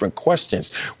 9 different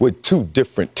questions with 2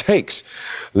 different takes.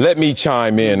 Let me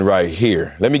chime in right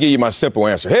here. Let me give you my simple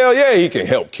answer. Hell yeah, he can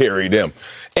help carry them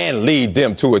and lead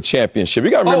them to a championship. You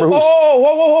got to remember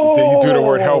whoa. You threw the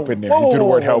word help in there. You threw the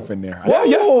word help in there.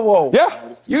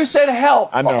 Yeah. You said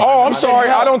help. I know. Oh, I'm sorry.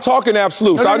 I don't talk in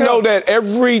absolutes. I know that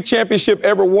every championship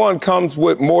ever won comes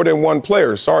with more than one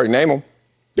player. Sorry, name them.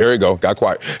 There you go. Got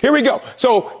quiet. Here we go.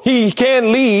 So he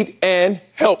can lead and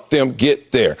help them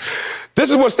get there. This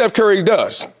is what Steph Curry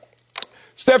does.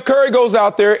 Steph Curry goes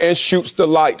out there and shoots the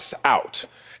lights out.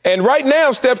 And right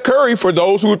now, Steph Curry, for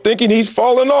those who are thinking he's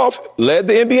fallen off, led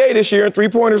the NBA this year in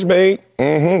 3-pointers made.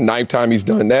 9th time he's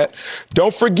done that.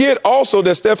 Don't forget also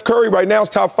that Steph Curry right now is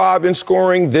top 5 in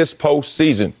scoring this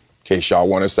postseason, in case y'all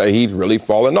want to say he's really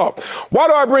fallen off. Why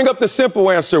do I bring up the simple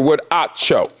answer with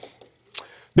Acho?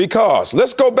 Because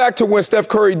let's go back to when Steph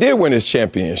Curry did win his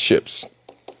championships.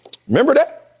 Remember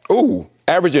that?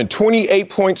 Averaging 28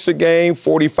 points a game,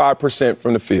 45%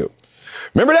 from the field.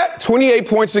 Remember that? 28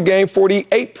 points a game,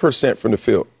 48% from the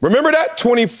field. Remember that?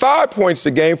 25 points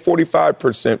a game,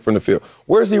 45% from the field.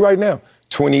 Where is he right now?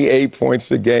 28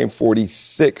 points a game,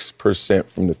 46%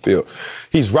 from the field.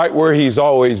 He's right where he's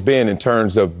always been in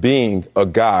terms of being a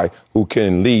guy who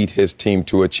can lead his team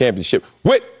to a championship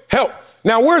with help.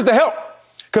 Now, where's the help?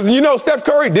 Because, you know, Steph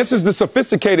Curry, this is the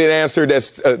sophisticated answer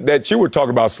that you were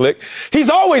talking about, Slick. He's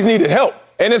always needed help.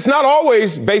 And it's not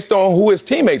always based on who his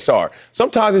teammates are.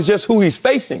 Sometimes it's just who he's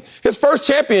facing. His first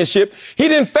championship, he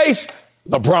didn't face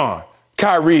LeBron,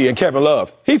 Kyrie, and Kevin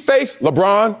Love. He faced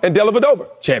LeBron and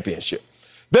Dellavedova championship.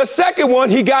 The second one,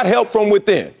 he got help from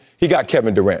within. He got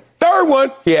Kevin Durant. Third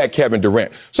one, he had Kevin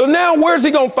Durant. So now where's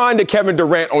he going to find a Kevin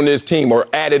Durant on this team or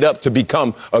add it up to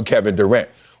become a Kevin Durant?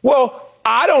 Well,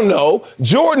 I don't know.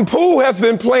 Jordan Poole has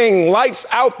been playing lights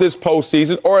out this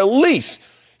postseason, or at least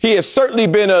he has certainly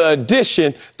been an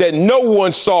addition that no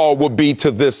one saw would be to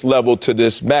this level, to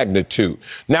this magnitude.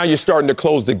 Now you're starting to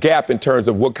close the gap in terms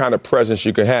of what kind of presence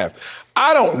you can have.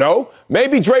 I don't know.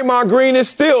 Maybe Draymond Green is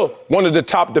still one of the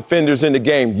top defenders in the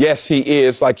game. Yes, he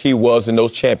is, like he was in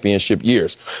those championship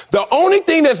years. The only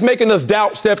thing that's making us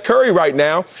doubt Steph Curry right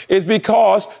now is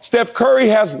because Steph Curry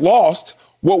has lost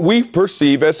what we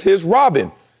perceive as his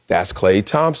Robin. That's Klay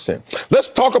Thompson. Let's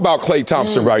talk about Klay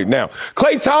Thompson right now.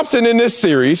 Klay Thompson in this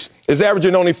series is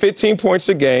averaging only 15 points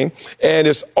a game and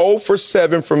is 0 for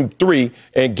 7 from 3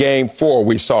 in Game 4.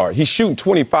 We saw it. He's shooting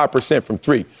 25% from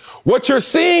 3. What you're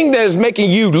seeing that is making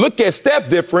you look at Steph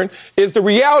different is the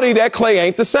reality that Klay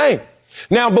ain't the same.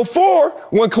 Now, before,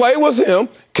 when Klay was him,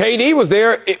 KD was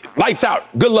there, lights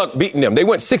out. Good luck beating them. They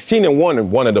went 16-1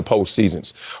 in one of the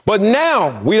postseasons. But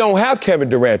now we don't have Kevin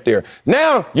Durant there.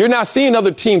 Now you're not seeing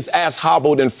other teams ass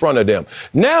hobbled in front of them.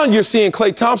 Now you're seeing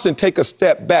Klay Thompson take a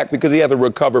step back because he hasn't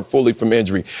recovered fully from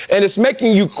injury. And it's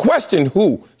making you question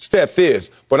who Steph is.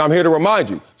 But I'm here to remind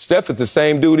you, Steph is the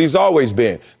same dude he's always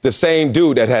been. The same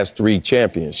dude that has 3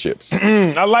 championships.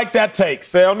 I like that take,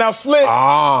 Sal. Now, Slick,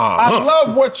 I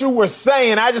love what you were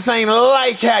saying. I just ain't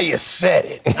like how you said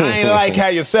it. I ain't like how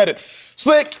you said it.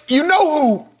 Slick, you know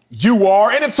who you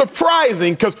are, and it's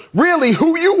surprising because really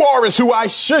who you are is who I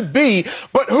should be.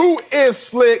 But who is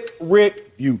Slick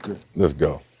Rick Bucher? Let's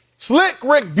go. Slick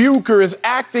Rick Bucher is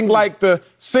acting like the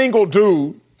single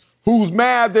dude who's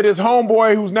mad that his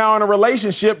homeboy who's now in a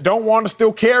relationship don't want to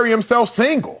still carry himself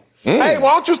single. Hey,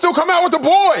 why don't you still come out with the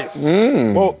boys?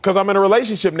 Well, because I'm in a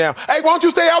relationship now. Hey, why don't you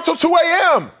stay out till 2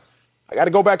 a.m.? I got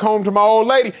to go back home to my old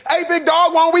lady. Hey, big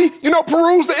dog, why don't we,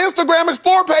 peruse the Instagram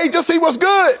Explore page, just see what's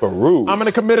good? Peruse. I'm in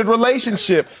a committed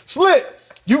relationship. Slit,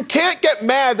 you can't get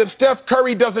mad that Steph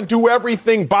Curry doesn't do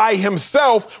everything by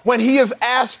himself when he has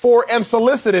asked for and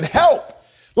solicited help.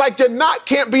 Like, you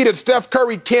can't be that Steph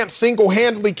Curry can't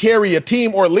single-handedly carry a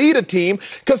team or lead a team,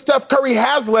 because Steph Curry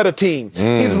has led a team.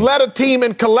 He's led a team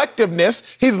in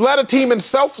collectiveness. He's led a team in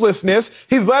selflessness.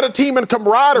 He's led a team in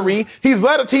camaraderie. He's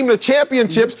led a team to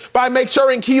championships by making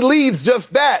sure he leads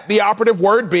just that, the operative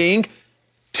word being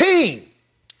team.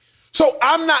 So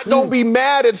I'm not going to be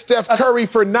mad at Steph Curry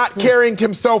for not carrying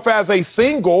himself as a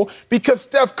single, because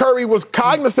Steph Curry was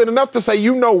cognizant enough to say,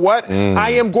 you know what, I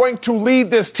am going to lead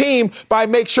this team by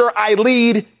make sure I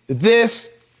lead this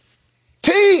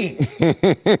team.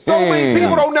 So many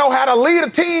people don't know how to lead a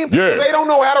team because they don't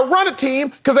know how to run a team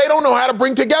because they don't know how to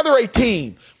bring together a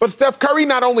team. But Steph Curry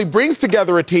not only brings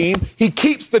together a team, he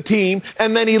keeps the team,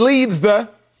 and then he leads the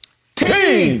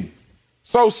team.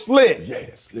 So,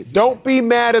 Slit, don't be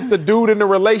mad at the dude in the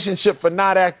relationship for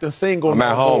not acting single. I'm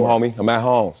at home, homie. I'm at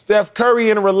home. Steph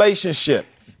Curry in a relationship,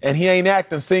 and he ain't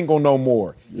acting single no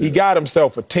more. He got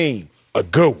himself a team, a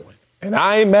good one. And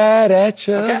I ain't mad at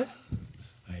you. Okay.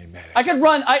 I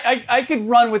could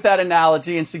run with that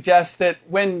analogy and suggest that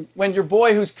when your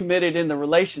boy who's committed in the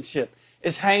relationship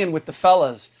is hanging with the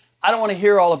fellas, I don't want to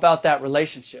hear all about that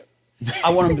relationship.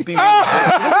 I want him to be.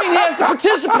 I mean, he has to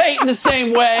participate in the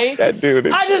same way. That dude.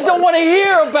 I just don't want to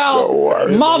hear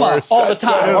about mama all the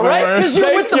time, all right? Because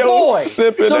you're with the boys.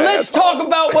 So let's talk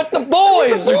about what the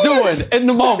boys are doing in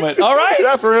the moment, all right?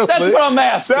 That's real slick. That's what I'm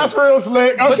asking. That's real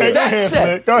slick. Okay, go ahead,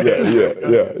 Slick. Go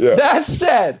ahead. Yeah.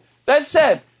 That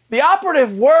said, the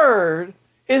operative word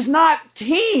is not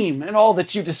team in all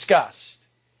that you discussed.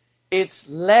 It's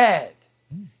led.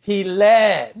 He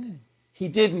led. He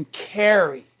didn't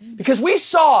carry. Because we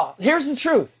saw, here's the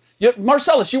truth.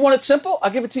 Marcellus, you want it simple? I'll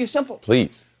give it to you simple.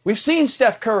 Please. We've seen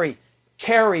Steph Curry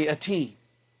carry a team.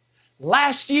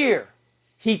 Last year,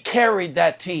 he carried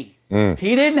that team.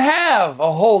 He didn't have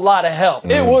a whole lot of help.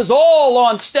 It was all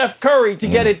on Steph Curry to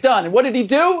get it done. And what did he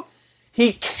do?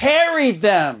 He carried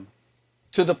them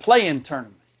to the play-in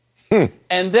tournament.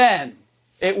 And then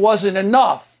it wasn't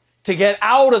enough to get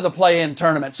out of the play-in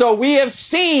tournament. So we have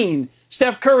seen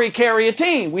Steph Curry carry a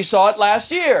team. We saw it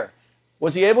last year.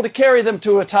 Was he able to carry them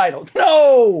to a title?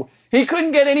 No! He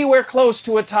couldn't get anywhere close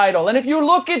to a title. And if you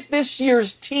look at this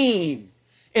year's team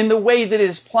in the way that it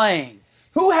is playing,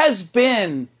 who has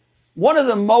been one of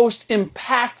the most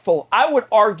impactful, I would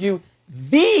argue,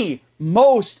 the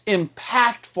most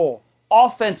impactful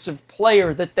offensive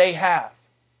player that they have?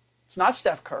 It's not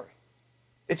Steph Curry.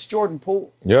 It's Jordan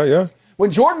Poole. Yeah.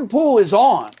 When Jordan Poole is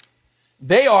on,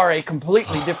 they are a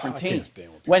completely different team.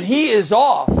 When he is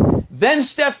off, then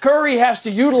Steph Curry has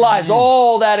to utilize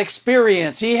all that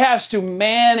experience. He has to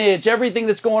manage everything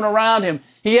that's going around him.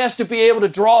 He has to be able to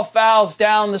draw fouls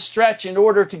down the stretch in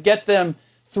order to get them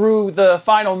through the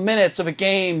final minutes of a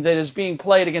game that is being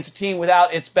played against a team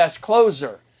without its best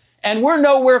closer. And we're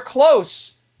nowhere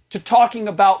close to talking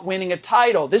about winning a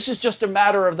title. This is just a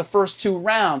matter of the first two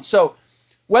rounds. So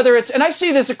whether it's, and I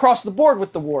see this across the board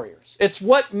with the Warriors, it's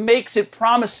what makes it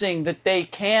promising that they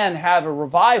can have a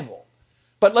revival.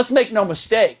 But let's make no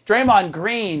mistake, Draymond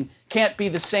Green can't be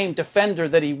the same defender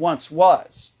that he once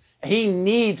was. He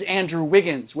needs Andrew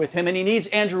Wiggins with him, and he needs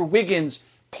Andrew Wiggins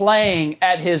playing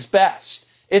at his best.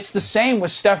 It's the same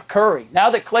with Steph Curry. Now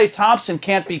that Klay Thompson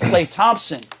can't be Klay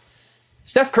Thompson,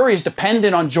 Steph Curry is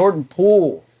dependent on Jordan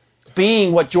Poole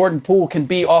being what Jordan Poole can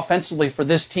be offensively for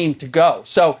this team to go.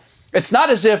 So it's not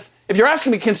as if you're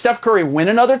asking me, can Steph Curry win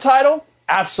another title?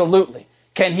 Absolutely.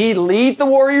 Can he lead the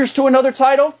Warriors to another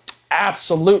title?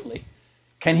 Absolutely.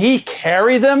 Can he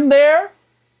carry them there?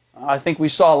 I think we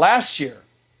saw last year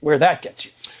where that gets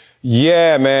you.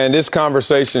 Yeah, man, this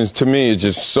conversation to me is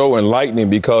just so enlightening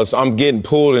because I'm getting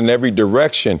pulled in every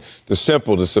direction. The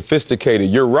simple, the sophisticated.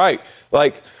 You're right.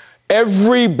 Like,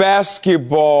 every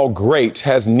basketball great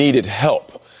has needed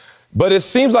help. But it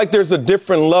seems like there's a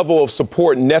different level of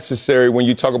support necessary when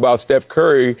you talk about Steph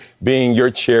Curry being your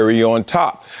cherry on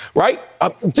top, right?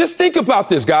 Just think about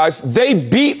this, guys. They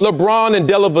beat LeBron and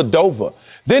Dellavedova.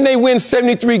 Then they win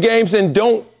 73 games and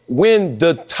don't win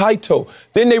the title.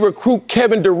 Then they recruit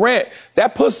Kevin Durant.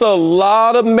 That puts a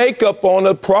lot of makeup on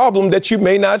a problem that you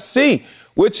may not see.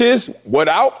 which is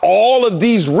without all of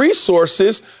these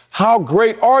resources, how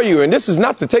great are you? And this is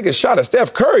not to take a shot at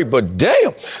Steph Curry, but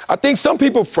damn, I think some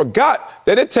people forgot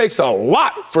that it takes a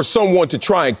lot for someone to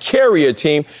try and carry a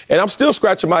team. And I'm still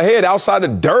scratching my head outside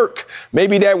of Dirk,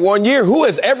 maybe that 1 year. Who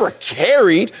has ever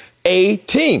carried a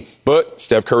team? But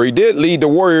Steph Curry did lead the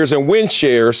Warriors in win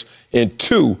shares in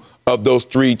 2 of those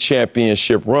 3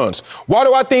 championship runs. Why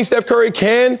do I think Steph Curry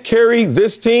can carry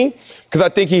this team? Because I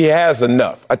think he has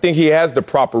enough. I think he has the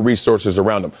proper resources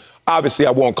around him. Obviously,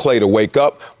 I want Klay to wake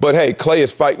up, but hey, Klay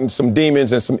is fighting some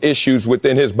demons and some issues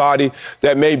within his body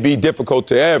that may be difficult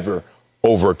to ever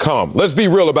overcome. Let's be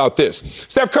real about this.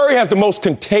 Steph Curry has the most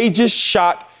contagious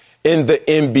shot in the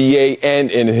NBA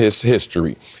and in his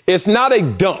history. It's not a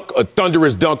dunk, a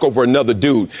thunderous dunk over another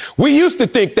dude. We used to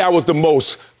think that was the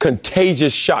most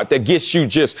contagious shot that gets you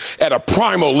just at a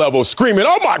primal level screaming,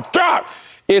 oh my God!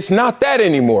 It's not that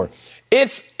anymore.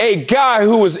 It's a guy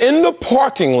who is in the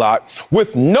parking lot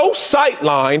with no sight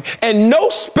line and no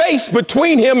space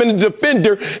between him and the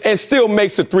defender and still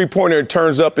makes a three-pointer and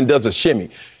turns up and does a shimmy.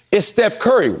 It's Steph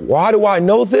Curry. Why do I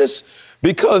know this?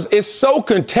 Because it's so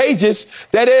contagious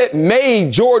that it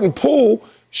made Jordan Poole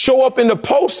show up in the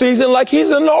postseason like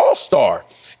he's an all-star.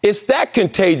 It's that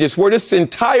contagious where this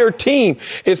entire team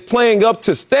is playing up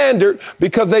to standard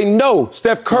because they know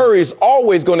Steph Curry is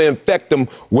always going to infect them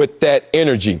with that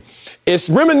energy. It's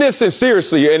reminiscent,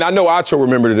 seriously, and I know Acho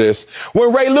remembered this.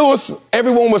 When Ray Lewis,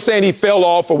 everyone was saying he fell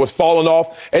off or was falling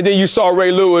off, and then you saw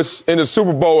Ray Lewis in the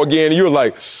Super Bowl again, and you were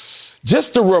like,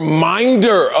 just a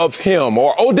reminder of him.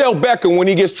 Or Odell Beckham when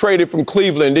he gets traded from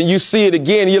Cleveland, and you see it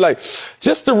again, and you're like,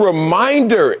 just a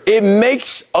reminder. It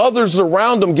makes others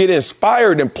around them get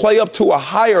inspired and play up to a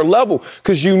higher level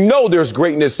because you know there's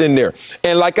greatness in there.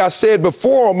 And like I said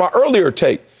before on my earlier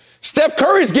take, Steph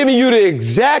Curry is giving you the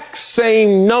exact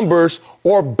same numbers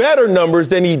or better numbers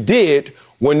than he did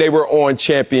when they were on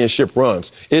championship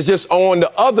runs. It's just on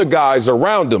the other guys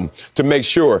around them to make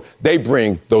sure they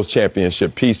bring those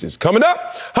championship pieces. Coming up,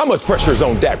 how much pressure is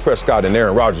on Dak Prescott and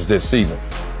Aaron Rodgers this season?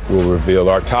 We'll reveal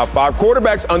our top 5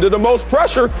 quarterbacks under the most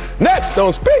pressure next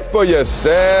on Speak for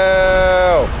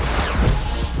Yourself.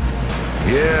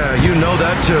 Yeah, you know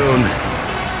that tune.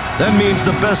 That means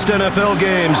the best NFL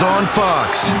games on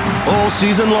Fox all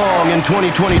season long in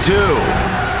 2022.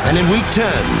 And in Week 10,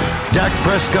 Dak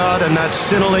Prescott and that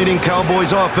scintillating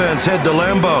Cowboys offense head to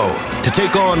Lambeau to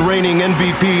take on reigning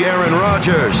MVP Aaron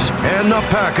Rodgers and the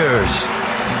Packers.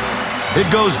 It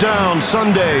goes down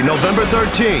Sunday, November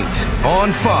 13th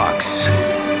on Fox.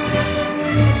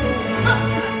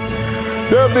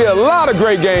 There'll be a lot of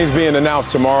great games being announced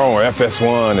tomorrow on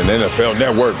FS1 and NFL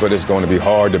Network, but it's going to be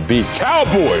hard to beat.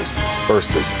 Cowboys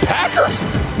versus Packers,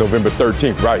 November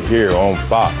 13th, right here on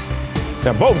Fox.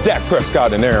 Now, both Dak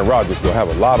Prescott and Aaron Rodgers will have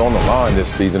a lot on the line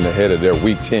this season ahead of their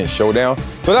Week 10 showdown.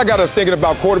 So that got us thinking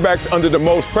about quarterbacks under the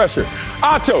most pressure.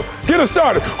 Acho, get us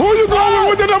started. Who are you going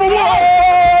with the number 1?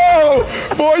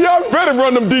 Oh, boy, y'all better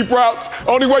run them deep routes.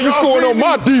 Only way you scoring on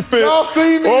my defense. Y'all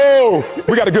see me? Oh,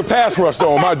 we got a good pass rush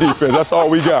though on my defense. That's all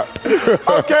we got.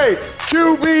 Okay,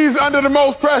 QB's under the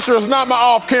most pressure. It's not my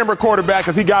off-camera quarterback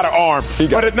because he got an arm.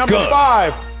 But at number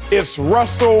 5, it's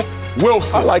Russell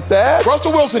Wilson. I like that.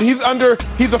 Russell Wilson, he's a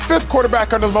 5th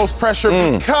quarterback under the most pressure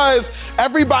because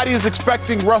everybody is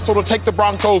expecting Russell to take the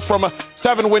Broncos from a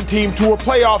 7-win team to a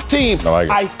playoff team.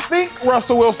 I think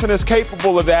Russell Wilson is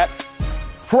capable of that.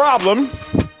 Problem,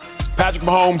 Patrick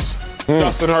Mahomes,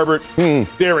 Justin Herbert,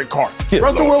 Derek Carr.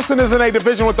 Russell Wilson is in a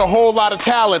division with a whole lot of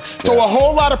talent, so a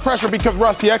whole lot of pressure because,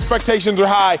 Russ, the expectations are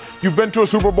high. You've been to a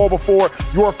Super Bowl before.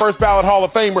 You're a first-ballot Hall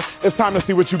of Famer. It's time to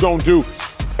see what you're going to do.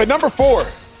 At number 4,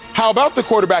 how about the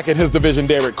quarterback in his division,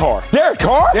 Derek Carr? Derek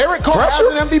Carr? Derek Carr has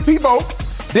an MVP vote.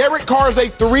 Derek Carr is a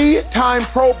 3-time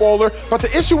Pro Bowler, but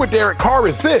the issue with Derek Carr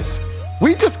is this.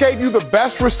 We just gave you the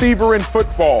best receiver in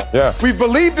football. Yeah. We've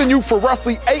believed in you for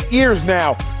roughly 8 years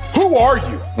now. Who are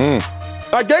you?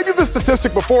 I gave you the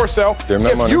statistic before, Sel.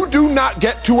 If you do not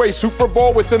get to a Super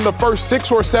Bowl within the first 6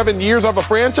 or 7 years of a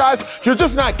franchise, you're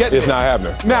just not getting it. It's not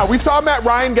happening. Now, we saw Matt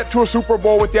Ryan get to a Super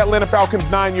Bowl with the Atlanta Falcons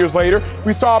 9 years later.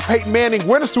 We saw Peyton Manning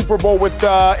win a Super Bowl with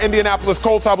the Indianapolis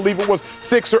Colts, I believe it was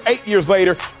 6 or 8 years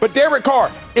later. But Derek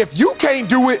Carr, if you can't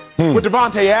do it with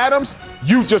Devontae Adams,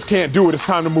 you just can't do it. It's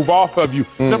time to move off of you.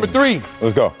 Number 3.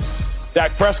 Let's go.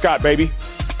 Dak Prescott, baby.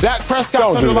 Dak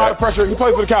Prescott's under a lot of pressure. He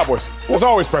plays for the Cowboys. There's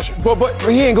always pressure. But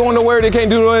he ain't going nowhere. They can't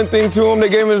do anything to him. They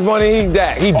gave him his money. He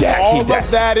Dak. All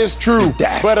of that is true.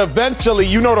 But eventually,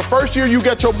 the first year you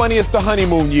get your money, it's the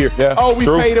honeymoon year. Yeah, we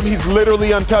paid him. He's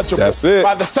literally untouchable. That's it.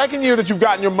 By the second year that you've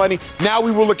gotten your money, now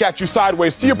we will look at you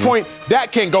sideways. To your point,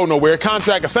 Dak can't go nowhere.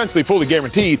 Contract essentially fully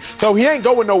guaranteed. So he ain't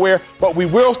going nowhere, but we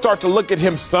will start to look at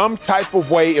him some type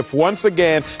of way if once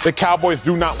again the Cowboys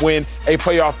do not win a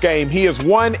playoff game. He is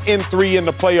 1-3 in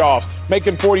the playoffs,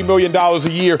 making $40 million a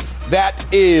year. That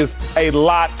is a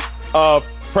lot of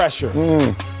pressure.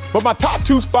 But my top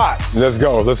two spots. Let's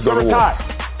go to war.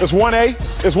 It's 1A,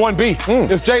 it's 1B.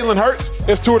 It's Jalen Hurts,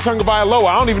 it's Tua Tagovailoa.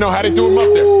 I don't even know how they threw him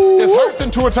up there. It's Hurts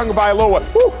and Tua Tagovailoa.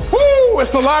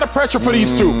 It's a lot of pressure for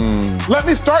these two. Let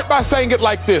me start by saying it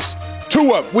like this.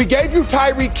 Tua, we gave you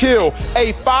Tyreek Hill,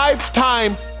 a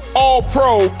 5-time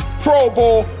All-Pro, Pro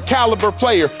Bowl caliber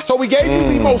player. So we gave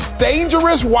you the most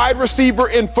dangerous wide receiver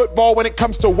in football when it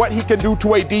comes to what he can do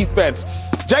to a defense.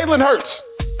 Jalen Hurts,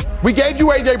 we gave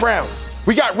you A.J. Brown.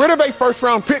 We got rid of a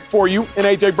first-round pick for you in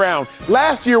A.J. Brown.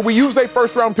 Last year, we used a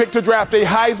first-round pick to draft a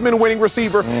Heisman-winning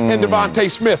receiver in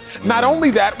Devontae Smith. Not only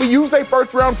that, we used a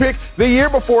first-round pick the year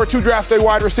before to draft a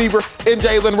wide receiver in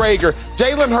Jalen Reagor.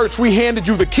 Jalen Hurts, we handed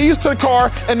you the keys to the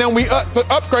car, and then we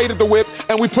upgraded the whip,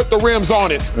 and we put the rims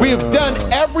on it. We have done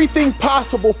everything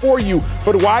possible for you.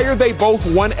 But why are they both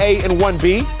 1A and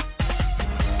 1B?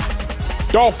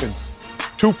 Dolphins,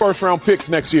 2 first-round picks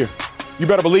next year. You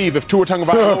better believe if Tua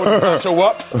Tagovailoa does not show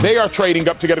up, they are trading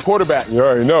up to get a quarterback. You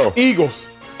already know. Eagles,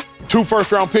 2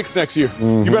 first-round picks next year.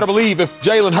 You better believe if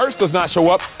Jalen Hurts does not show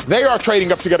up, they are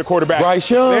trading up to get a quarterback.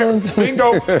 Bryce Young.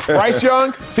 Bingo. Bryce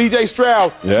Young, C.J.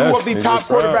 Stroud, 2 of the top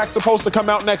quarterbacks supposed to come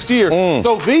out next year.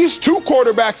 So these 2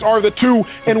 quarterbacks are the 2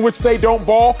 in which they don't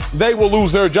ball, they will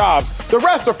lose their jobs. The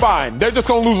rest are fine. They're just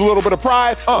going to lose a little bit of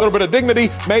pride, a little bit of dignity,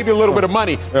 maybe a little bit of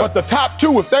money. But the top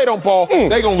 2, if they don't ball,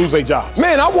 they're going to lose their jobs.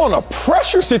 Man, I want a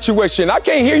pressure situation. I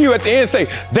can't hear you at the end say,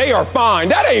 they are fine.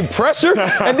 That ain't pressure.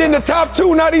 And then the top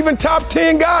 2, not even top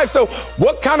 10 guys. So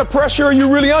what kind of pressure are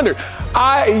you really under?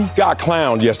 I got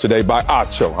clowned yesterday by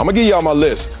Acho. I'm going to give y'all my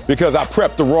list because I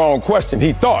prepped the wrong question.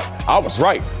 He thought I was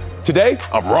right. Today,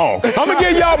 I'm wrong. I'm going to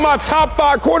give y'all my top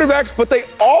 5 quarterbacks, but they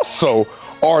also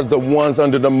are the ones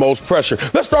under the most pressure.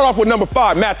 Let's start off with number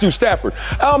 5, Matthew Stafford.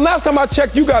 Last time I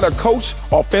checked, you got a coach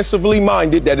offensively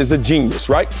minded that is a genius,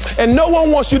 right? And no one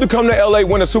wants you to come to L.A.,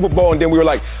 win a Super Bowl, and then we were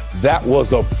like, that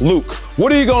was a fluke.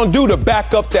 What are you going to do to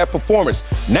back up that performance?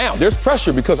 Now, there's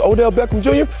pressure because Odell Beckham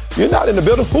Jr., you're not in the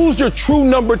building. Who's your true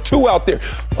number 2 out there?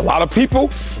 A lot of people,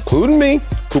 including me,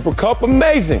 Cooper Kupp,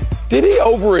 amazing. Did he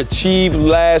overachieve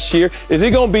last year? Is he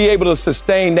going to be able to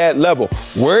sustain that level?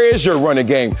 Where is your running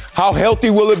game? How healthy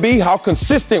will it be? How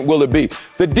consistent will it be?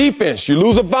 The defense, you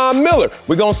lose a Von Miller.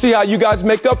 We're going to see how you guys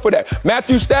make up for that.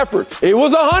 Matthew Stafford, it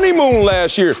was a honeymoon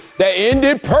last year that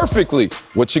ended perfectly.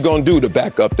 What you going to do to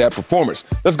back up that performance?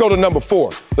 Let's go to number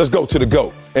 4. Let's go to the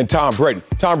GOAT and Tom Brady.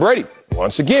 Tom Brady,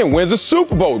 once again, wins a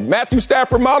Super Bowl. Matthew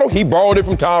Stafford model, he borrowed it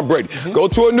from Tom Brady. Go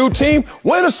to a new team,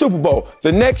 win a Super Bowl.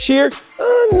 The next year,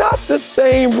 not the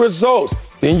same results.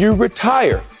 Then you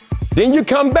retire. Then you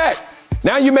come back.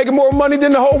 Now you're making more money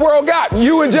than the whole world got.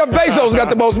 You and Jeff Bezos got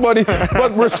the most money.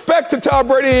 But respect to Tom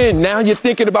Brady, and now you're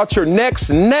thinking about your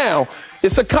next now.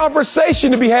 It's a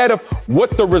conversation to be had of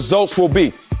what the results will be.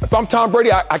 If I'm Tom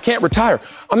Brady, I can't retire.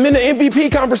 I'm in the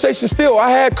MVP conversation still. I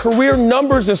had career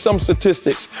numbers in some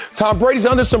statistics. Tom Brady's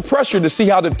under some pressure to see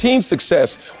how the team's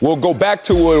success will go back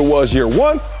to what it was year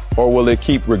 1, or will it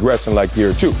keep regressing like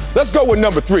year 2? Let's go with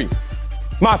number 3.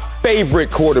 My favorite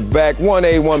quarterback,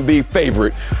 1A, 1B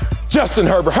favorite. Justin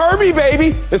Herbert. Herbie,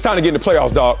 baby. It's time to get in the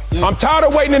playoffs, dog. I'm tired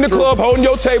of waiting in the club, holding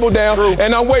your table down,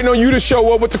 and I'm waiting on you to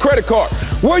show up with the credit card.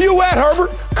 Where you at,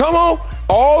 Herbert? Come on.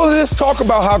 All of this talk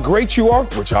about how great you are,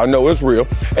 which I know is real,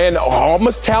 and how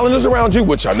much talent is around you,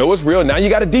 which I know is real. Now you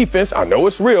got a defense. I know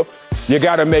it's real. You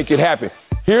got to make it happen.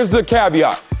 Here's the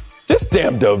caveat. This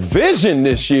damn division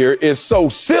this year is so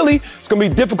silly. It's going to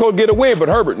be difficult to get a win, but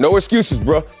Herbert, no excuses,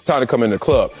 bro. Time to come in the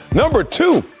club. Number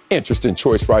 2, interesting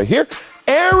choice right here.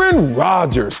 Aaron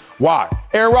Rodgers. Why?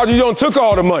 Aaron Rodgers, you done took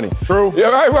all the money. True. Yeah,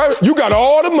 right. You got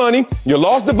all the money. You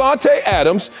lost Devontae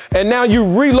Adams, and now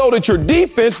you reloaded your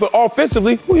defense, but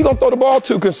offensively, who you going to throw the ball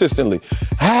to consistently?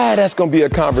 That's going to be a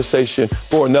conversation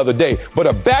for another day. But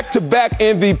a back-to-back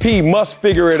MVP must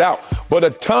figure it out. But a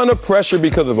ton of pressure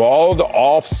because of all the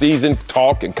off-season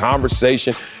talk and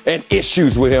conversation and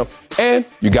issues with him. And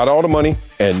you got all the money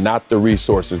and not the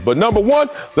resources. But number 1,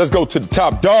 let's go to the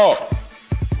top dog.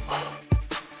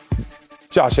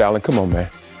 Josh Allen, come on, man.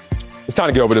 It's time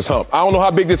to get over this hump. I don't know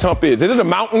how big this hump is. Is it a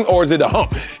mountain or is it a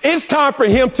hump? It's time for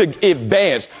him to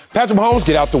advance. Patrick Mahomes,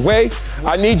 get out the way.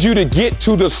 I need you to get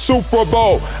to the Super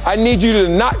Bowl. I need you to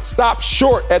not stop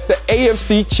short at the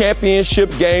AFC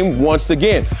Championship game once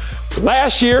again.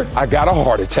 Last year, I got a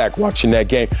heart attack watching that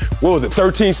game. What was it,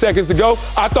 13 seconds ago?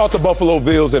 I thought the Buffalo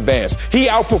Bills advanced. He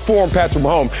outperformed Patrick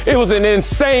Mahomes. It was an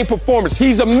insane performance.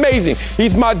 He's amazing.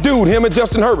 He's my dude, him and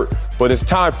Justin Herbert. But it's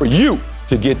time for you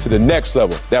to get to the next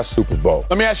level. That's Super Bowl.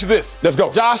 Let me ask you this. Let's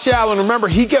go. Josh Allen, remember,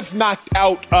 he gets knocked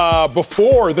out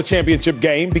before the championship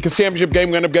game because championship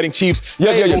game we end up getting Chiefs.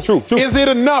 Yeah, true. Is it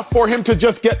enough for him to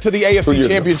just get to the AFC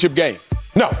championship game?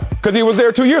 No, because he was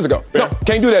there 2 years ago. No,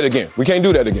 can't do that again. We can't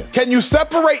do that again. Can you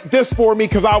separate this for me?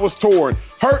 Because I was torn.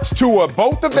 Hurts, Tua,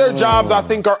 both of their jobs I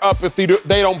think are up if they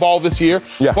don't ball this year.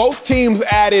 Yeah. Both teams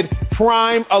added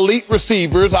prime elite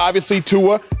receivers. Obviously,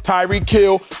 Tua, Tyreek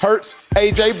Hill, Hurts,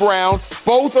 A.J. Brown.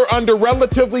 Both are under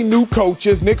relatively new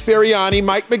coaches, Nick Sirianni,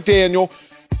 Mike McDaniel.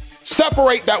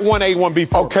 Separate that 1A, 1B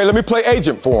for Okay, let me play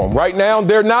agent for them. Right now,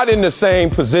 they're not in the same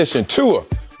position. Tua.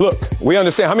 Look, we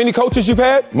understand how many coaches you've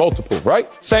had? Multiple,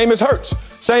 right? Same as Hurts.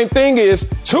 Same thing is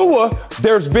Tua,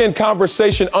 there's been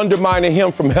conversation undermining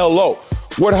him from hello.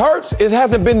 What Hurts, it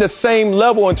hasn't been the same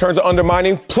level in terms of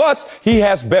undermining. Plus, he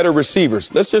has better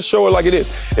receivers. Let's just show it like it is.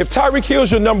 If Tyreek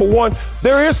Hill's your number one,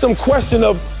 there is some question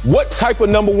of what type of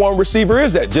number one receiver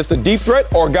is that? Just a deep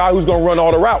threat or a guy who's going to run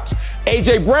all the routes?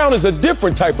 A.J. Brown is a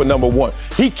different type of number one.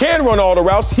 He can run all the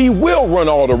routes. He will run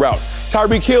all the routes.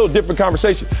 Tyreek Hill, different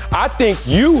conversation. I think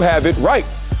you have it right.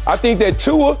 I think that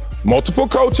Tua, multiple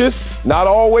coaches, not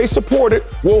always supported,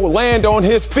 will land on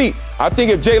his feet. I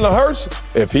think if Jalen Hurts,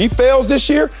 if he fails this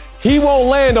year, he won't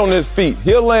land on his feet.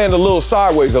 He'll land a little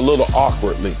sideways, a little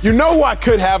awkwardly. You know who I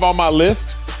could have on my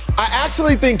list? I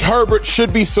actually think Herbert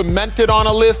should be cemented on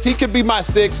a list. He could be my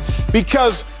 6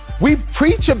 because we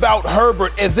preach about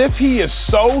Herbert as if he is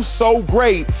so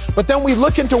great, but then we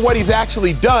look into what he's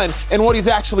actually done and what he's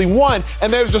actually won,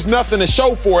 and there's just nothing to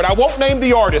show for it. I won't name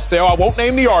the artist, Dale. I won't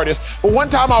name the artist. But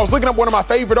one time I was looking up one of my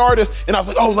favorite artists, and I was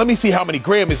like, oh, let me see how many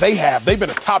Grammys they have. They've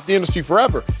been atop the industry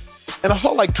forever. And I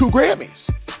saw like 2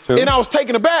 Grammys. And I was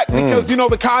taken aback because, the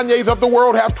Kanyes of the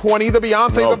world have 20, the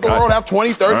Beyoncés of the world have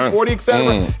 20, 30, 40, et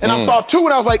cetera. And I saw 2,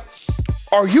 and I was like,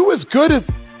 are you as good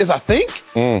as I think?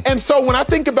 And so when I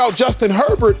think about Justin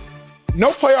Herbert,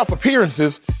 no playoff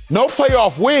appearances, no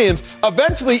playoff wins,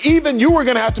 eventually even you were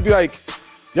going to have to be like,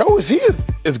 yo, is he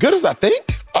as good as I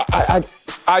think?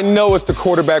 I know it's the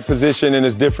quarterback position and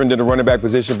it's different than the running back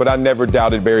position, but I never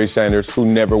doubted Barry Sanders, who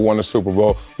never won a Super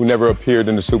Bowl, who never appeared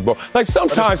in the Super Bowl. Like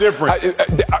sometimes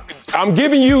I'm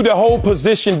giving you the whole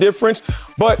position difference,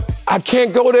 but I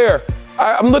can't go there.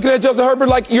 I'm looking at Justin Herbert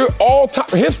like you're all time.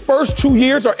 His first 2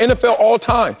 years are NFL all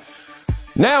time.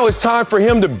 Now it's time for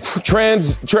him to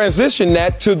transition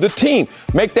that to the team.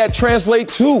 Make that translate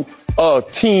to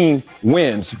team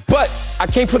wins. But I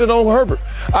can't put it on Herbert.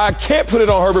 I can't put it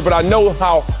on Herbert, but I know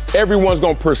how everyone's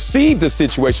going to perceive the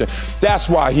situation. That's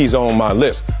why he's on my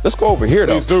list. Let's go over here,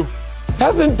 though. Please do.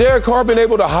 Hasn't Derek Carr been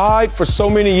able to hide for so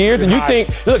many years? And you think,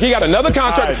 look, he got another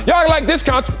contract. Y'all like this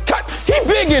contract. He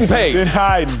been getting paid. Been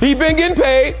hiding. He been getting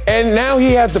paid, and now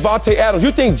he has Davante Adams.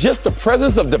 You think just the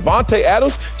presence of Davante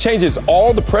Adams changes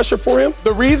all the pressure for him?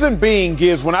 The reason being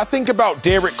is when I think about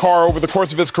Derek Carr over the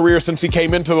course of his career since he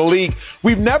came into the league,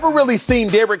 we've never really seen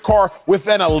Derek Carr with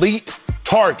an elite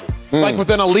target. Like with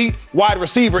an elite wide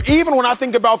receiver. Even when I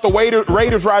think about the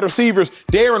Raiders wide receivers,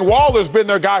 Darren Waller's been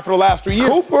their guy for the last 3 years.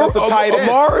 Cooper, that's a tight end.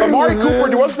 Amari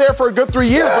Cooper was there for a good 3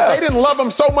 years, but they didn't love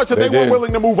him so much that they weren't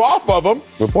willing to move off of him.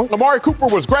 Good point. Amari Cooper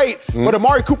was great, but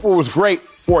Amari Cooper was great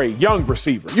for a young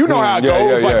receiver. You know how it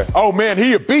goes. Oh, man,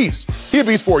 he a beast. He a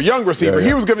beast for a young receiver.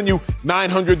 He was giving you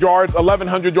 900 yards,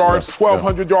 1,100 yards,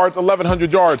 1,200 yards,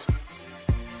 1,100 yards.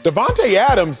 Davante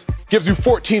Adams gives you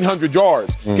 1,400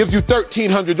 yards, gives you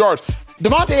 1,300 yards.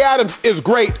 Davante Adams is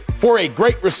great for a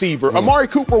great receiver. Amari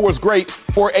Cooper was great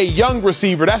for a young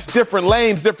receiver. That's different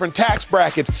lanes, different tax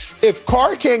brackets. If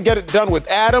Carr can't get it done with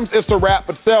Adams, it's a wrap.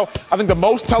 But still, I think the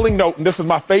most telling note, and this is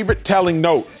my favorite telling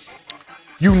note,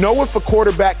 you know if a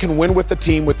quarterback can win with a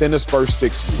team within his first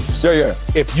 6 years.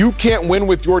 If you can't win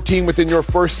with your team within your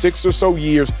first 6 or so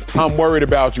years, I'm worried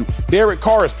about you. Derek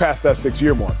Carr is past that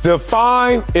 6-year mark.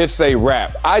 Define it's a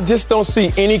wrap. I just don't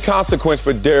see any consequence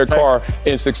for Derek Carr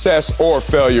in success or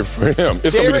failure for him.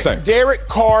 It's going to be the same. Derek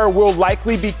Carr will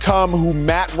likely become who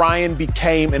Matt Ryan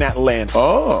became in Atlanta.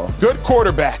 Oh. Good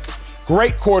quarterback.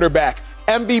 Great quarterback.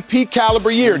 MVP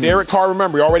caliber year. Derek Carr,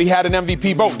 remember, he already had an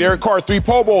MVP vote. Derek Carr, 3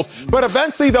 Pro Bowls. But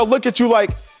eventually they'll look at you like,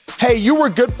 hey, you were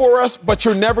good for us, but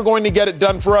you're never going to get it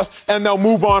done for us, and they'll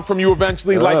move on from you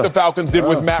eventually like the Falcons did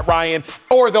with Matt Ryan,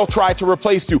 or they'll try to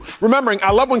replace you. Remembering, I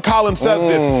love when Colin says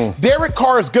this, Derek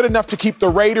Carr is good enough to keep the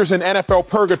Raiders in NFL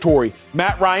purgatory.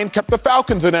 Matt Ryan kept the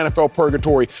Falcons in NFL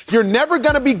purgatory. You're never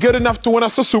going to be good enough to win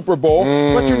us a Super Bowl,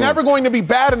 but you're never going to be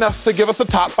bad enough to give us a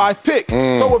top 5 pick.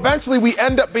 So eventually we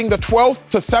end up being the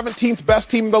 12th to 17th best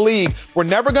team in the league. We're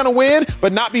never going to win,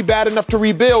 but not be bad enough to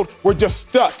rebuild. We're just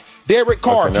stuck. Derek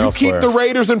Carr, if you keep the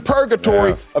Raiders in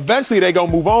purgatory, eventually they going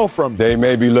to move on from you. They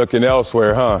may be looking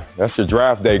elsewhere, huh? That's your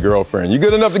draft day girlfriend. You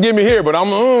good enough to get me here, but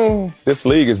this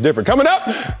league is different. Coming up,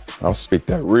 I'll speak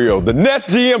that real. The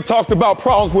Nets GM talked about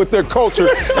problems with their culture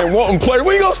and wanting players.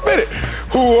 We going to spit it.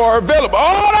 Who are available.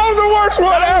 Oh, that was the worst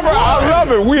one ever. I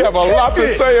love it. We have a lot to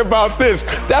say about this.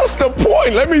 That's the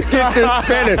point. Let me get this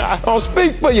spinning. Oh,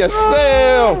 speak for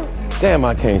yourself. Damn,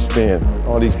 I can't spin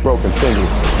all these broken fingers.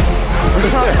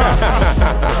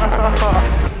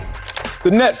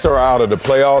 The Nets are out of the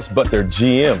playoffs, but their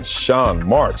GM, Sean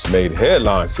Marks, made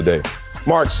headlines today.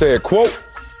 Marks said, quote,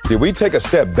 "Did we take a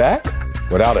step back?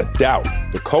 Without a doubt,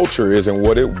 the culture isn't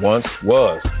what it once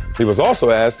was." He was also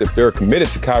asked if they're committed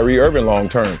to Kyrie Irving long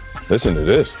term. Listen to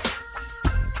this.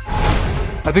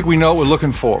 I think we know what we're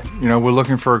looking for. We're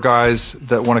looking for guys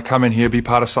that want to come in here, be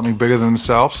part of something bigger than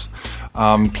themselves,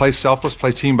 play selfless,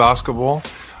 play team basketball,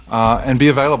 and be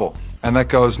available. And that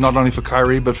goes not only for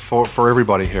Kyrie, but for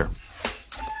everybody here.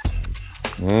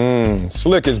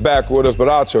 Slick is back with us, but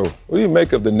Acho, what do you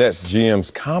make of the Nets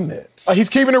GM's comments? He's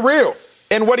keeping it real.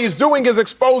 And what he's doing is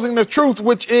exposing the truth,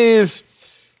 which is,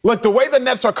 look, the way the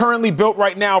Nets are currently built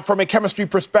right now from a chemistry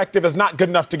perspective is not good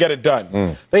enough to get it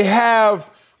done. They have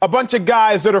a bunch of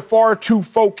guys that are far too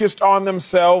focused on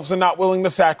themselves and not willing to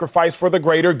sacrifice for the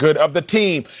greater good of the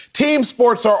team. Team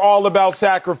sports are all about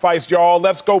sacrifice, y'all.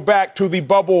 Let's go back to the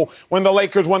bubble when the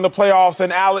Lakers won the playoffs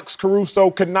and Alex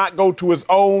Caruso could not go to his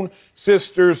own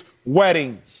sister's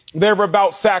wedding. They're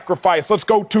about sacrifice. Let's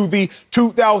go to the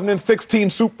 2016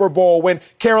 Super Bowl when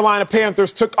Carolina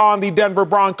Panthers took on the Denver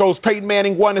Broncos. Peyton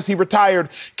Manning won as he retired.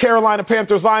 Carolina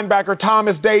Panthers linebacker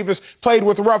Thomas Davis played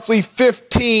with roughly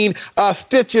 15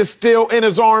 stitches still in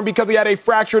his arm because he had a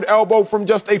fractured elbow from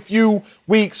just a few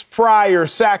weeks prior.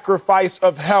 Sacrifice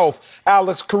of health.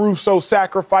 Alex Caruso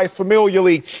sacrificed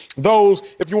familially. Those,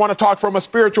 if you want to talk from a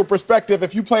spiritual perspective,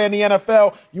 if you play in the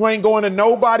NFL, you ain't going to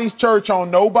nobody's church on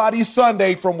nobody's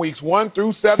Sunday from weeks 1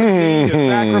 through 17. You're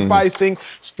sacrificing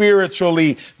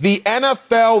spiritually. The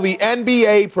NFL, the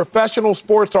NBA, professional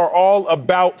sports are all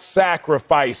about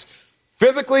sacrifice.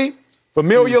 Physically,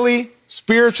 familially,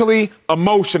 spiritually,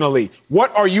 emotionally.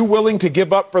 What are you willing to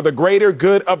give up for the greater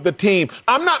good of the team?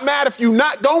 I'm not mad if you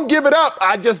not don't give it up.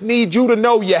 I just need you to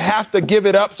know you have to give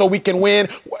it up so we can win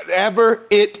whatever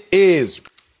it is.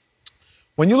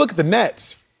 When you look at the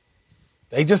Nets,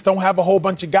 they just don't have a whole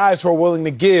bunch of guys who are willing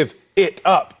to give it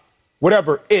up,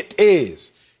 whatever it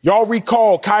is. Y'all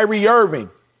recall Kyrie Irving,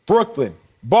 Brooklyn,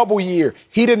 bubble year.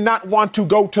 He did not want to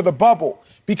go to the bubble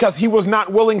because he was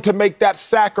not willing to make that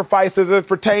sacrifice as it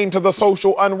pertained to the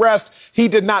social unrest. He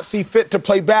did not see fit to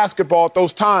play basketball at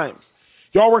those times.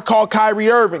 Y'all recall Kyrie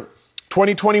Irving,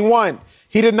 2021.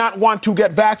 He did not want to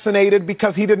get vaccinated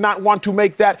because he did not want to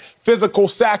make that physical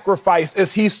sacrifice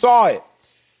as he saw it.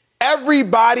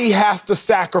 Everybody has to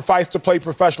sacrifice to play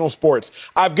professional sports.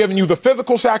 I've given you the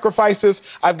physical sacrifices.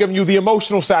 I've given you the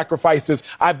emotional sacrifices.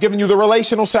 I've given you the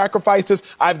relational sacrifices.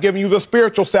 I've given you the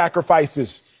spiritual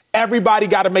sacrifices. Everybody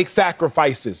got to make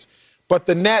sacrifices. But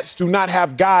the Nets do not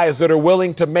have guys that are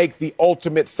willing to make the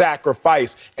ultimate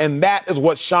sacrifice. And that is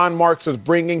what Sean Marks is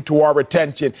bringing to our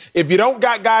attention. If you don't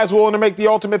got guys willing to make the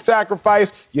ultimate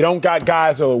sacrifice, you don't got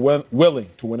guys that are willing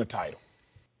to win a title.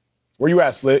 Where you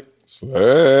at, Slick?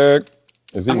 Slick.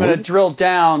 I'm going to drill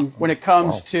down when it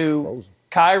comes to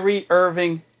Kyrie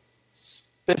Irving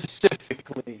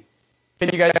specifically. Can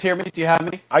you guys hear me? Do you have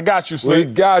me? I got you, Slick.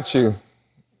 We got you.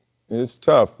 It's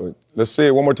tough, but let's see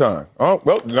it one more time. Oh,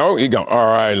 well, no, he gone. All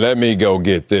right, let me go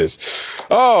get this.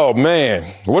 Oh, man.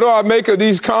 What do I make of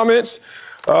these comments?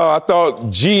 I thought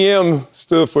GM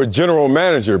stood for general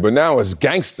manager, but now it's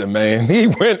gangster, man. He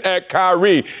went at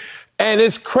Kyrie. And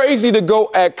it's crazy to go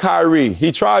at Kyrie.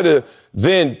 He tried to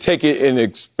then take it and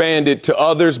expand it to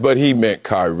others, but he meant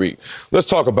Kyrie. Let's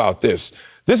talk about this.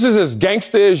 This is as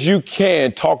gangster as you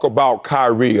can talk about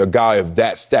Kyrie, a guy of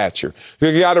that stature.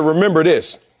 You got to remember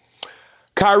this.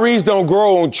 Kyries don't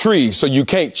grow on trees, so you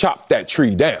can't chop that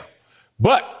tree down.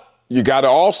 But you got to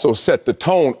also set the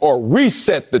tone or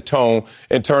reset the tone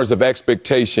in terms of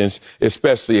expectations,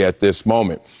 especially at this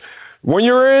moment. When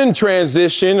you're in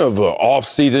transition of an off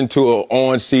season to an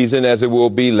on season, as it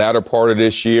will be latter part of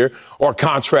this year, or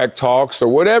contract talks, or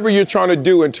whatever you're trying to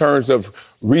do in terms of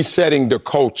resetting the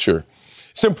culture,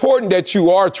 it's important that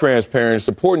you are transparent. It's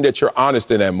important that you're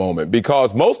honest in that moment,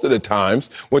 because most of the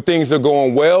times when things are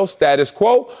going well, status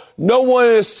quo, no one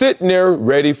is sitting there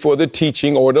ready for the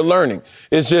teaching or the learning.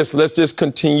 It's just, let's just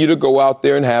continue to go out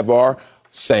there and have our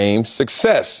same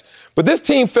success. But this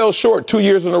team fell short 2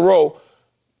 years in a row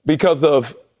because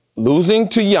of losing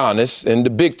to Giannis in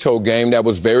the big toe game. That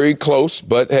was very close,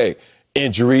 but hey,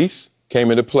 injuries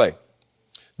came into play.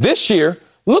 This year,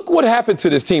 look what happened to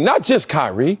this team, not just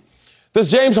Kyrie. Does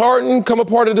James Harden come a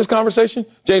part of this conversation?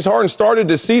 James Harden started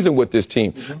this season with this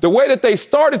team. The way that they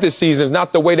started this season is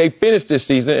not the way they finished this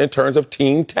season in terms of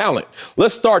team talent.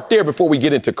 Let's start there before we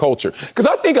get into culture. Because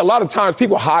I think a lot of times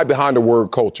people hide behind the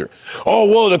word culture. Oh,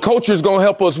 well, the culture is going to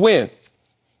help us win.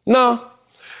 No.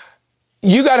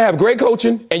 You got to have great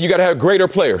coaching and you got to have greater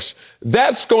players.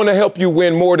 That's going to help you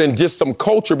win more than just some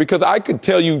culture, because I could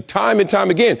tell you time and time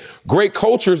again, great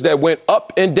cultures that went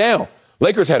up and down.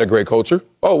 Lakers had a great culture.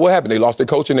 Oh, what happened? They lost their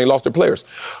coach and they lost their players.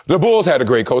 The Bulls had a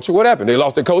great culture. What happened? They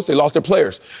lost their coach, they lost their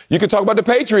players. You can talk about the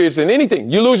Patriots and anything.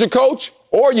 You lose your coach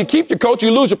or you keep your coach, you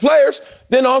lose your players,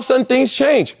 then all of a sudden things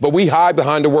change. But we hide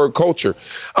behind the word culture.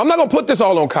 I'm not going to put this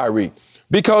all on Kyrie,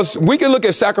 because we can look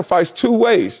at sacrifice two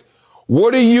ways.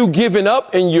 What are you giving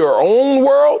up in your own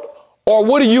world, or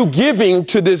what are you giving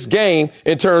to this game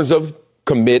in terms of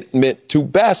commitment to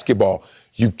basketball?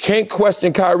 You can't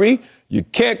question Kyrie. You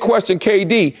can't question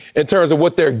KD in terms of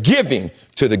what they're giving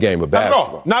to the game of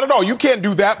basketball. Not at all. You can't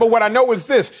do that. But what I know is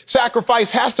this.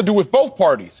 Sacrifice has to do with both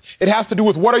parties. It has to do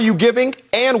with what are you giving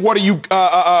and what are you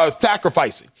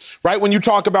sacrificing, right? When you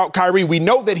talk about Kyrie, we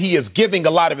know that he is giving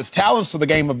a lot of his talents to the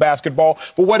game of basketball,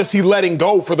 but what is he letting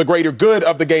go for the greater good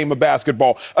of the game of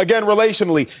basketball? Again,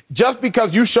 relationally, just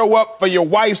because you show up for your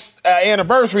wife's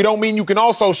anniversary don't mean you can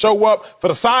also show up for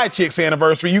the side chick's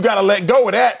anniversary. You got to let go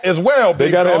of that as well.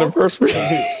 They got an anniversary.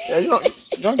 Yeah,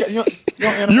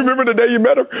 you remember the day you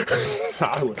met her?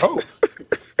 I would hope.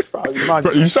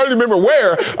 You certainly remember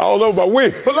where. I don't know about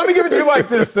when. But let me give it to you like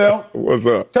this, Sel. What's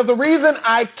up? Because the reason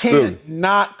I can't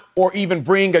knock or even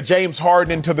bring a James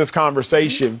Harden into this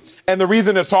conversation, and the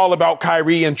reason it's all about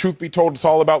Kyrie, and truth be told, it's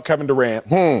all about Kevin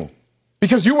Durant,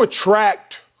 because you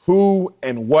attract who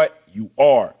and what you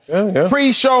are. Yeah.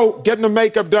 Pre-show, getting the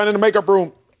makeup done in the makeup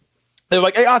room, they were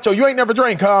like, hey, Acho, you ain't never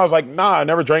drank, huh? I was like, nah, I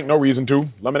never drank. No reason to.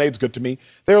 Lemonade's good to me.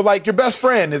 They were like, your best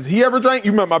friend, has he ever drank?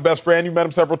 You met my best friend. You met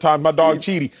him several times. My dog,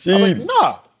 Cheaty. I was like,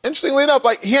 nah. Interestingly enough,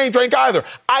 like, he ain't drank either.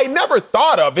 I never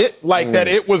thought of it like that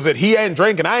it was that he ain't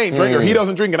drinking, I ain't drinking, or he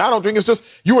doesn't drink and I don't drink. It's just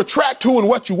you attract who and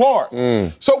what you are.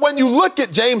 So when you look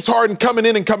at James Harden coming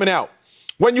in and coming out,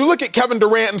 when you look at Kevin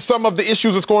Durant and some of the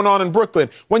issues that's going on in Brooklyn,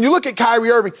 when you look at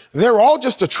Kyrie Irving, they're all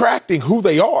just attracting who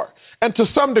they are. And to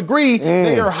some degree,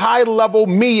 they are high-level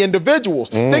me individuals.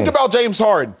 Think about James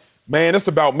Harden. Man, it's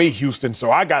about me, Houston, so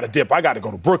I got to dip. I got to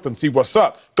go to Brooklyn, see what's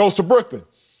up. Goes to Brooklyn.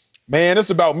 Man, it's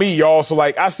about me, y'all. So,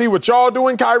 like, I see what y'all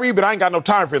doing, Kyrie, but I ain't got no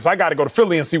time for this. I got to go to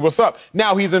Philly and see what's up.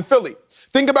 Now he's in Philly.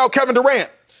 Think about Kevin Durant.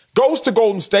 Goes to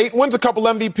Golden State, wins a couple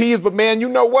MVPs, but, man, you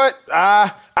know what?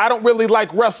 I don't really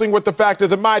like wrestling with the fact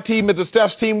that my team is a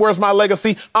Steph's team. Where's my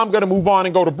legacy? I'm going to move on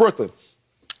and go to Brooklyn.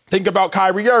 Think about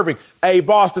Kyrie Irving. Hey,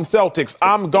 Boston Celtics,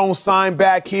 I'm going to sign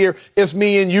back here. It's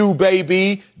me and you,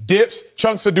 baby. Dips,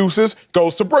 chunks of deuces,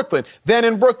 goes to Brooklyn. Then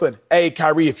in Brooklyn, hey,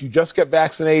 Kyrie, if you just get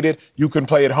vaccinated, you can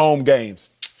play at home games.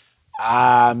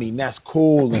 I mean, that's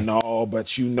cool and all,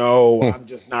 but you know, I'm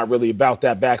just not really about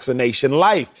that vaccination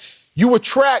life. You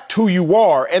attract who you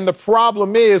are, and the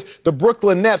problem is the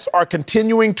Brooklyn Nets are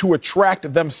continuing to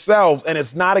attract themselves, and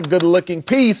it's not a good-looking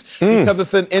piece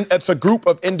because it's a group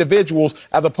of individuals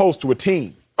as opposed to a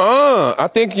team. I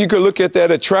think you could look at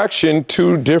that attraction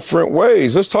two different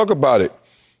ways. Let's talk about it.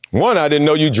 One, I didn't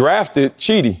know you drafted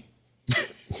Cheaty.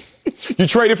 You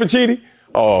traded for Cheaty?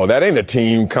 Oh, that ain't a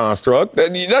team construct.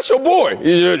 That's your boy.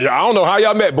 I don't know how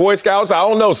y'all met, Boy Scouts. I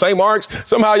don't know, St. Mark's.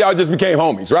 Somehow y'all just became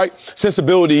homies, right?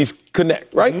 Sensibilities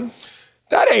connect, right?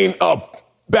 That ain't a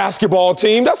basketball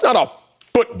team. That's not a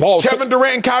football team. Kevin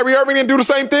Durant and Kyrie Irving didn't do the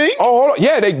same thing? Oh, hold on.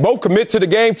 Yeah, they both commit to the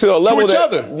game to a level to each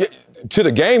other. To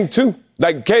the game, too.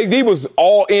 Like, KD was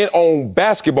all in on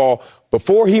basketball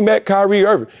before he met Kyrie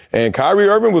Irving. And Kyrie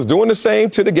Irving was doing the same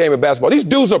to the game of basketball. These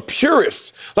dudes are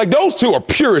purists. Like, those two are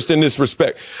purists in this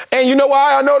respect. And you know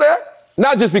why I know that?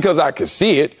 Not just because I could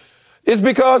see it. It's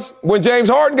because when James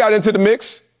Harden got into the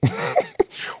mix,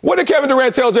 what did Kevin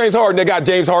Durant tell James Harden that got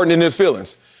James Harden in his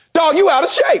feelings? Dog, you out of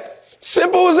shape.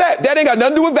 Simple as that. That ain't got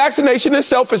nothing to do with vaccination and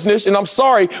selfishness. And I'm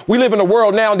sorry, we live in a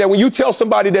world now that when you tell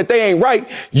somebody that they ain't right,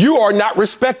 you are not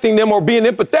respecting them or being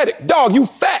empathetic. Dog, you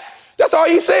fat. That's all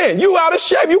he's saying. You out of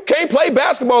shape. You can't play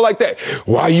basketball like that.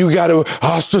 Why you got to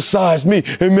ostracize me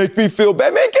and make me feel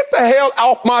bad? Man, get the hell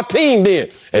off my team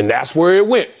then. And that's where it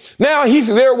went. Now he's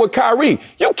there with Kyrie.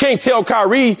 You can't tell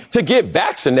Kyrie to get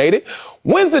vaccinated.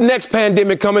 When's the next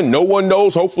pandemic coming? No one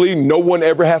knows. Hopefully no one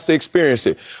ever has to experience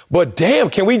it. But damn,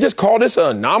 can we just call this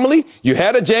an anomaly? You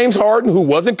had a James Harden who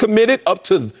wasn't committed up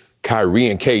to Kyrie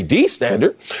and KD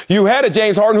standard. You had a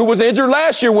James Harden who was injured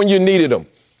last year when you needed him.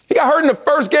 He got hurt in the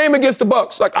first game against the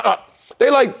Bucks.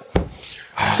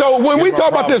 So when we talk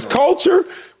about this culture,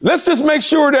 let's just make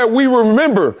sure that we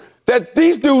remember that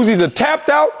these dudes either tapped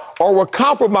out or were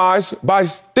compromised by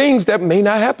things that may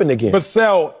not happen again. But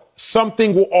Sel,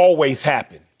 something will always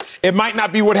happen. It might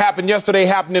not be what happened yesterday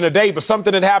happened in a day, but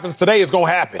something that happens today is going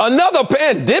to happen. Another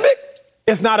pandemic?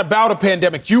 It's not about a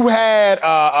pandemic. You had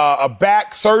a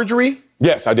back surgery.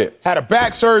 Yes, I did. Had a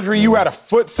back surgery. You had a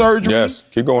foot surgery. Yes,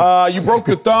 keep going. You broke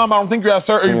your thumb. I don't think you had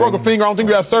surgery. You broke a finger. I don't think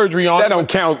you had surgery on it. That don't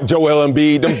count, Joel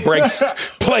Embiid. Them breaks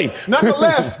play.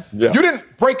 Nonetheless, you didn't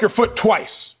break your foot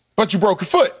twice, but you broke your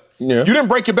foot. Yeah. You didn't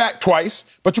break your back twice,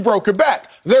 but you broke your back.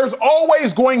 There's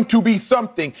always going to be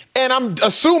something. And I'm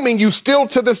assuming you still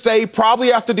to this day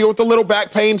probably have to deal with the little back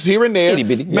pains here and there.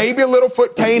 Maybe a little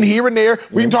foot pain here and there.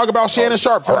 We can talk about Shannon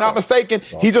Sharpe. If I'm not mistaken,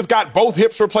 he just got both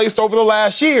hips replaced over the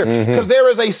last year. Because there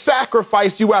is a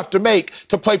sacrifice you have to make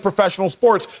to play professional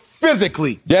sports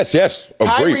physically. Yes. Agreed.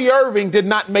 Kyrie Irving did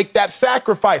not make that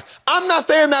sacrifice. I'm not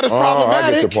saying that is problematic.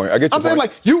 I get your point. I'm saying,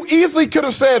 like, you easily could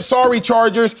have said, sorry,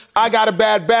 Chargers, I got a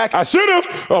bad back. I should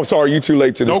have. Oh, I'm sorry, you too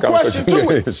late to this conversation. No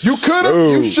question to it. You could have,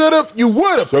 you should have, you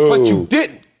would have, but you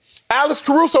didn't. Alex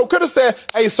Caruso could have said,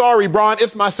 hey, sorry, Bron,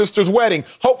 it's my sister's wedding.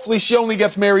 Hopefully she only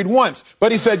gets married once.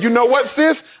 But he said, you know what,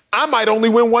 sis? I might only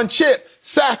win one chip.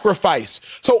 Sacrifice.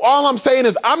 So all I'm saying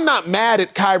is I'm not mad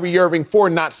at Kyrie Irving for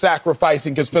not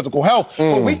sacrificing his physical health.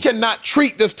 But we cannot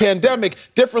treat this pandemic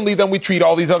differently than we treat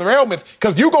all these other ailments.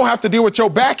 Because you're going to have to deal with your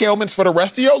back ailments for the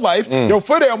rest of your life, your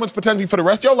foot ailments potentially for the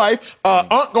rest of your life. Aunt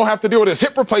going to have to deal with his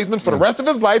hip replacements for the rest of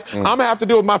his life. I'm going to have to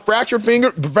deal with my fractured hand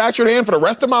for the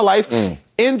rest of my life.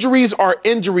 Injuries are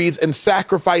injuries and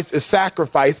sacrifice is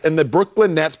sacrifice. And the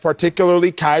Brooklyn Nets,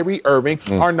 particularly Kyrie Irving,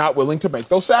 are not willing to make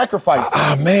those sacrifices.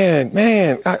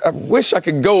 Man, I wish I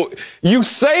could go. You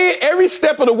say it every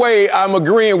step of the way I'm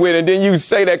agreeing with, and then you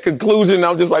say that conclusion, and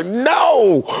I'm just like,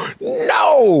 no.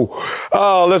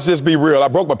 Let's just be real. I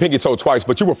broke my pinky toe twice,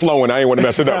 but you were flowing. I ain't want to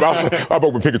mess it up. I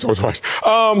broke my pinky toe twice.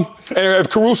 And if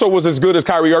Caruso was as good as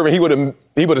Kyrie Irving,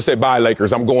 he would have said, bye,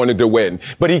 Lakers, I'm going to the wedding.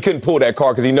 But he couldn't pull that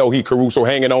card because he know Caruso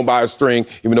hanging on by a string,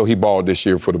 even though he balled this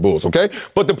year for the Bulls, okay?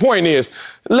 But the point is,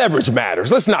 leverage matters.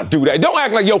 Let's not do that. Don't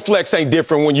act like your flex ain't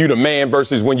different when you the man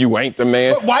versus when you ain't the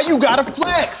man. But why you gotta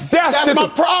flex? That's my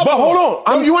problem. But hold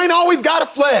on. You ain't always gotta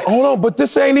flex. Hold on, but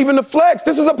this ain't even the flex.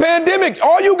 This is a pandemic.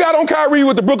 All you got on Kyrie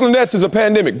with the Brooklyn Nets is a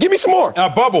pandemic. Give me some more.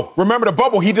 Bubble. Remember the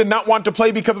bubble. He did not want to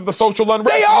play because of the social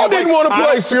unrest. They all didn't want to play.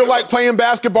 I don't feel like playing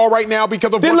basketball right now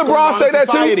because of Didn't what's going LeBron on say in that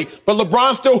society. too? But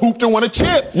LeBron still hooped and won a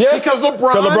chip. Yeah. Because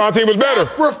LeBron team was better.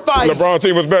 Sacrificed. LeBron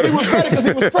team was better. He was better because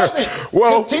he was present.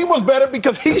 Well, his team was better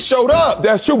because he showed up.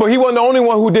 That's true, but he wasn't the only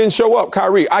one who didn't show up,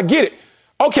 Kyrie. I get it.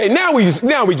 Okay, now we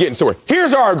getting somewhere.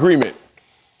 Here's our agreement.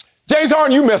 James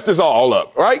Harden, you messed this all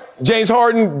up, right? James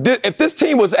Harden, if this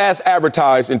team was as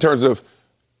advertised in terms of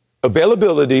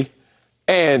availability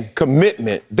and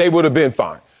commitment, they would have been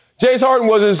fine. James Harden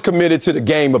wasn't as committed to the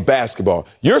game of basketball.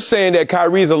 You're saying that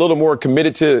Kyrie is a little more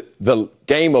committed to the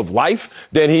game of life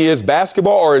than he is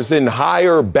basketball, or is in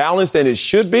higher balance than it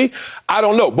should be? I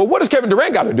don't know. But what does Kevin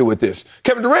Durant got to do with this?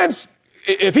 Kevin Durant's,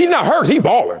 if he's not hurt, he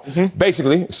balling,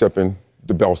 basically, except in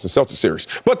the Boston Celtics series.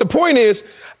 But the point is,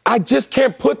 I just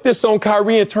can't put this on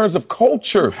Kyrie in terms of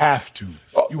culture. You have to.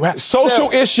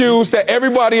 Social issues that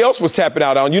everybody else was tapping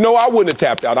out on. You know, I wouldn't have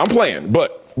tapped out. I'm playing,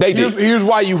 but they did. Here's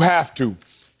why you have to.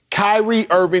 Kyrie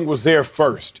Irving was there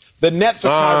first. The Nets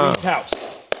are Kyrie's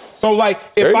house. So, like,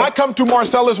 if I come to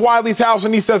Marcellus Wiley's house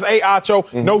and he says, hey,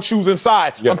 Acho, no shoes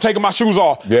inside, I'm taking my shoes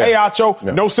off. Hey, Acho,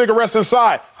 no cigarettes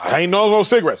inside. I ain't no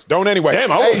cigarettes. Don't anyway.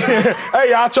 Damn,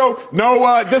 hey, Acho,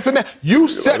 no this and that. You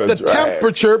set the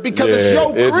temperature because it's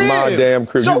your crib. It's my damn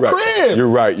crib. It's your crib. You're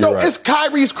right. So it's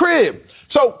Kyrie's crib.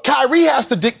 So Kyrie has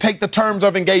to dictate the terms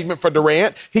of engagement for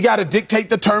Durant. He got to dictate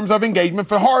the terms of engagement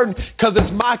for Harden because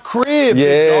it's my crib.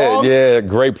 Yeah,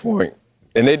 great point.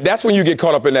 And that's when you get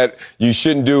caught up in that you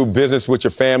shouldn't do business with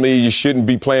your family. You shouldn't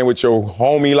be playing with your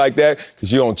homie like that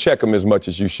because you don't check them as much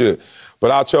as you should.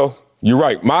 But Acho, you're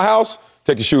right. My house,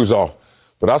 take your shoes off.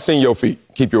 But I've seen your feet.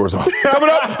 Keep yours on. Coming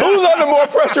up, who's under more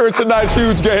pressure in tonight's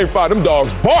huge game 5? Them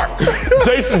dogs bark.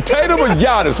 Jason Tatum or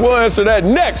Giannis? We'll answer that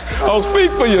next on Speak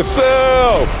for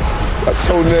Yourself. Got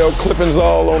toenail clippings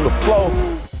all on the floor.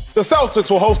 The Celtics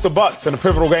will host the Bucks in a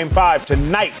pivotal Game 5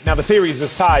 tonight. Now, the series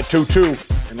is tied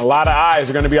 2-2, and a lot of eyes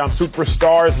are going to be on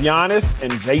superstars Giannis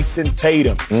and Jason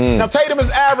Tatum. Now, Tatum is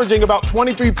averaging about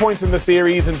 23 points in the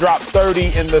series and dropped 30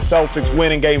 in the Celtics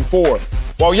win in Game 4,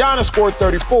 while Giannis scored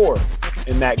 34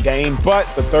 in that game, but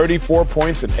the 34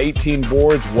 points and 18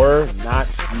 boards were not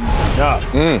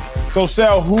enough. So,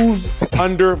 Sel, who's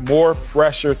under more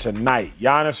pressure tonight,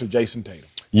 Giannis or Jason Tatum?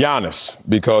 Giannis,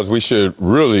 because we should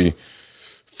really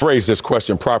phrase this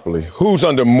question properly. Who's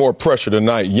under more pressure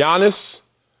tonight, Giannis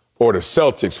or the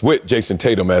Celtics with Jason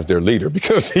Tatum as their leader?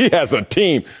 Because he has a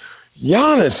team.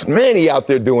 Giannis, man, he out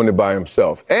there doing it by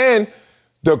himself. And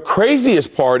the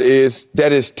craziest part is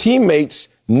that his teammates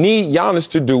need Giannis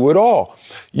to do it all.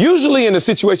 Usually in a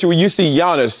situation where you see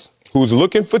Giannis, who's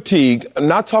looking fatigued, I'm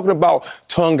not talking about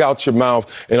tongue out your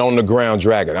mouth and on the ground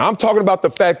dragging. I'm talking about the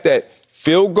fact that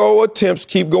field goal attempts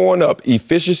keep going up,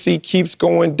 efficiency keeps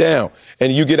going down,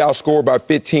 and you get outscored by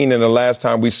 15 in the last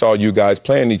time we saw you guys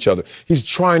playing each other. He's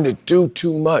trying to do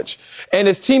too much. And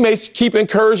his teammates keep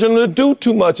encouraging him to do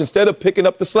too much instead of picking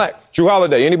up the slack. Jrue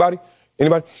Holiday, anybody?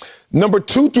 Anybody? Number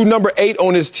 2 through number 8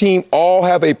 on his team all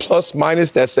have a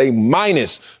plus-minus that's a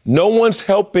minus. No one's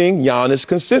helping Giannis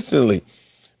consistently.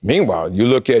 Meanwhile, you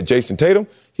look at Jason Tatum,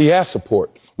 he has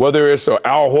support. Whether it's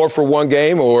Al Horford one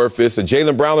game or if it's a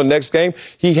Jaylen Brown the next game,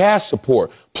 he has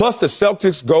support. Plus, the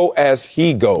Celtics go as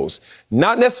he goes.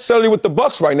 Not necessarily with the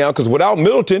Bucks right now, because without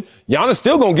Middleton, Giannis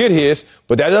still going to get his,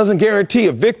 but that doesn't guarantee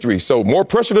a victory. So more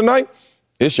pressure tonight,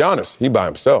 it's Giannis. He by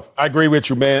himself. I agree with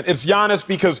you, man. It's Giannis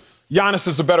because Giannis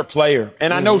is a better player.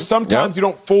 And I know sometimes you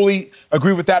don't fully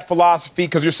agree with that philosophy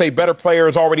because you say better player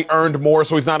has already earned more,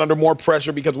 so he's not under more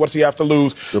pressure because what's he have to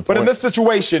lose? But in this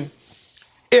situation,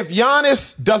 if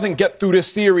Giannis doesn't get through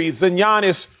this series, then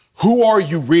Giannis, who are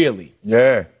you really?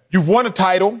 Yeah. You've won a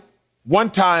title,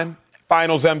 one-time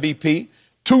Finals MVP,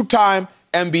 two-time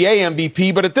NBA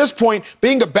MVP, but at this point,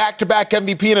 being a back-to-back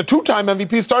MVP and a two-time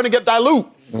MVP is starting to get dilute.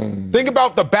 Think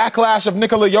about the backlash of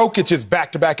Nikola Jokic's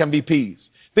back-to-back MVPs.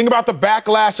 Think about the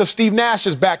backlash of Steve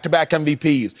Nash's back-to-back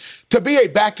MVPs. To be a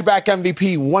back-to-back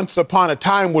MVP once upon a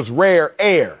time was rare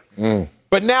air.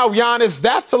 But now Giannis,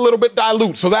 that's a little bit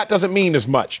dilute, so that doesn't mean as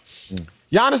much.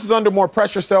 Giannis is under more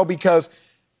pressure, Sel, because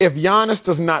if Giannis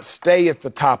does not stay at the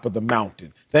top of the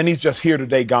mountain, then he's just here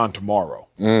today, gone tomorrow.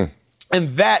 And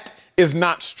that is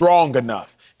not strong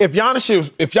enough. If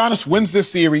Giannis wins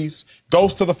this series,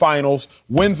 goes to the finals,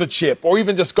 wins a chip, or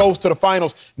even just goes to the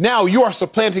finals, now you are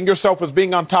supplanting yourself as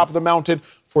being on top of the mountain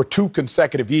for 2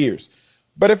 consecutive years.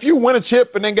 But if you win a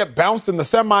chip and then get bounced in the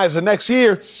semis the next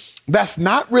year, that's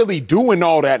not really doing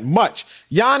all that much.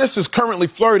 Giannis is currently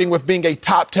flirting with being a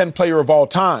top 10 player of all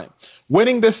time.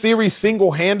 Winning this series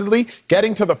single-handedly,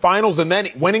 getting to the finals, and then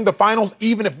winning the finals,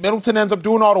 even if Middleton ends up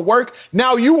doing all the work,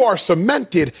 now you are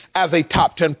cemented as a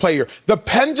top 10 player. The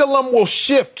pendulum will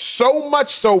shift so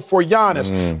much so for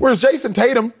Giannis. Whereas Jason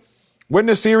Tatum, win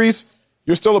this series,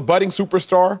 you're still a budding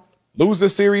superstar. Lose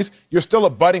this series, you're still a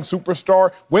budding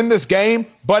superstar. Win this game,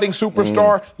 budding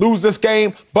superstar. Lose this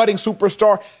game, budding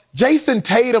superstar. Jason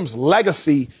Tatum's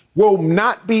legacy will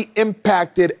not be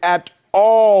impacted at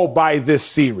all by this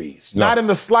series. Not in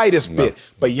the slightest bit.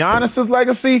 But Giannis's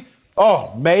legacy,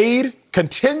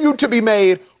 continue to be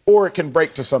made, or it can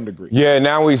break to some degree. Yeah,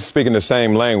 now we're speaking the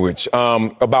same language.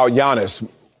 About Giannis, a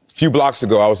few blocks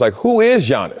ago, I was like, who is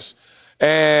Giannis?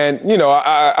 And, you know,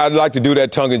 I'd like to do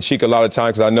that tongue-in-cheek a lot of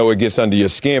times because I know it gets under your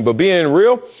skin. But being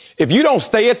real, if you don't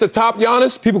stay at the top,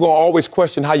 Giannis, people going to always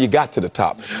question how you got to the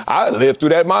top. I lived through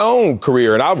that in my own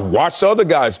career, and I've watched other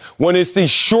guys. When it's the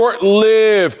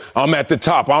short-lived, I'm at the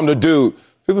top, I'm the dude,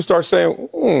 people start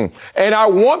saying, And I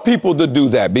want people to do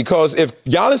that because if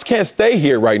Giannis can't stay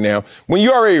here right now, when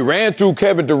you already ran through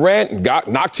Kevin Durant and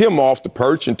knocked him off the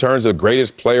perch in terms of the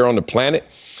greatest player on the planet,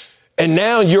 and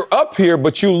now you're up here,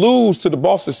 but you lose to the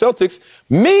Boston Celtics.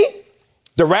 Me,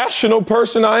 the rational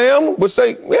person I am, would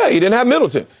say, yeah, he didn't have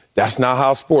Middleton. That's not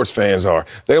how sports fans are.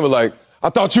 They were like,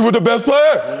 I thought you were the best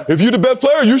player. If you're the best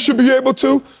player, you should be able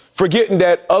to. Forgetting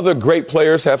that other great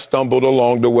players have stumbled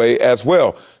along the way as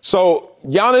well. So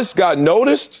Giannis got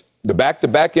noticed, the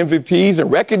back-to-back MVPs, and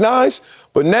recognized.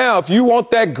 But now if you want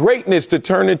that greatness to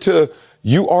turn into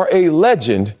you are a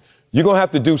legend, you're going to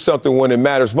have to do something when it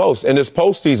matters most. In this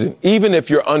postseason, even if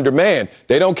you're undermanned,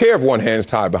 they don't care if one hand's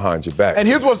tied behind your back. And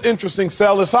here's what's interesting,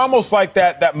 Sel. It's almost like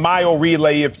that mile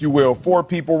relay, if you will. 4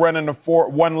 people running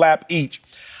one lap each.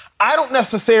 I don't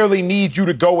necessarily need you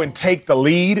to go and take the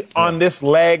lead on this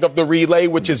leg of the relay,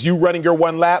 which is you running your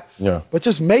one lap. Yeah. But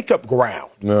just make up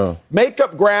ground. Yeah. Make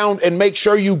up ground and make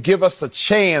sure you give us a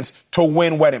chance to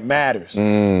win when it matters.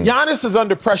 Giannis is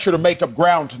under pressure to make up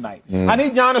ground tonight. I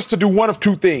need Giannis to do one of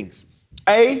two things.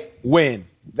 A, win.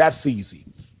 That's easy.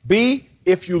 B,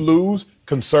 if you lose,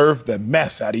 conserve the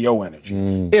mess out of your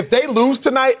energy. If they lose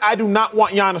tonight, I do not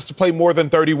want Giannis to play more than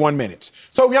 31 minutes.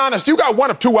 So, Giannis, you got one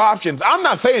of two options. I'm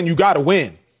not saying you got to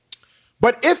win.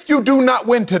 But if you do not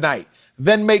win tonight,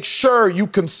 then make sure you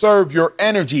conserve your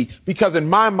energy because in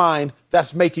my mind,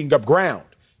 that's making up ground.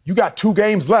 You got 2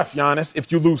 games left, Giannis,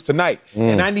 if you lose tonight.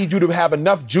 And I need you to have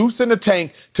enough juice in the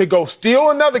tank to go steal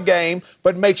another game,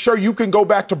 but make sure you can go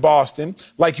back to Boston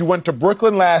like you went to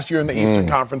Brooklyn last year in the Eastern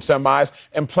Conference semis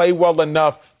and play well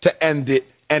enough to end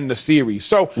the series.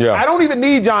 So I don't even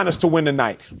need Giannis to win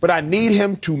tonight, but I need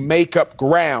him to make up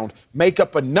ground, make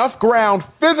up enough ground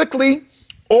physically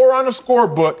or on a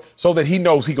scorebook so that he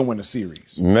knows he can win the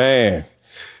series. Man.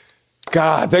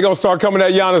 God, they're going to start coming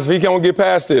at Giannis if he can't get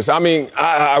past this. I mean,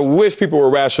 I wish people were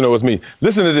rational as me.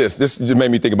 Listen to this. This just made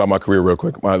me think about my career real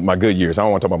quick, my good years. I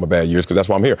don't want to talk about my bad years because that's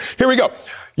why I'm here. Here we go.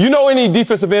 You know any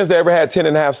defensive ends that ever had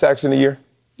 10.5 sacks in a year?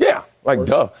 Yeah, like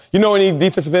duh. You know any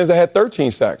defensive ends that had 13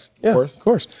 sacks? Yeah, of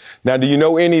course. Now, do you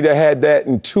know any that had that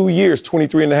in 2 years,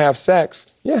 23.5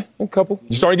 sacks? Yeah, a couple.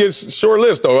 You're starting to get a short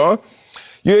list, though, huh?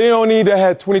 You know any that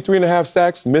had 23.5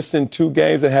 sacks, missing 2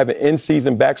 games, and having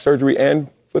in-season back surgery and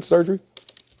foot surgery?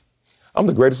 I'm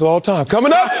the greatest of all time.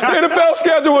 Coming up, the NFL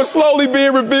schedule is slowly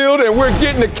being revealed, and we're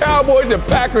getting the Cowboys and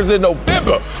Packers in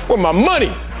November with my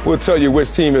money. We'll tell you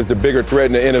which team is the bigger threat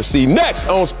in the NFC next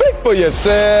on Speak for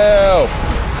Yourself.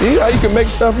 See how you can make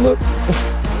stuff look?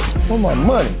 For my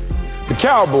money. The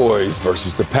Cowboys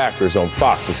versus the Packers on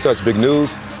Fox is such big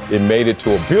news, it made it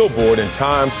to a billboard in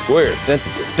Times Square.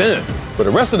 For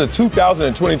the rest of the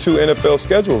 2022 NFL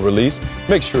schedule release,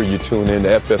 make sure you tune in to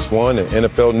FS1 and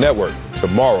NFL Network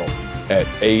tomorrow at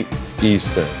 8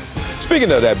 Eastern.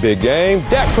 Speaking of that big game,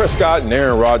 Dak Prescott and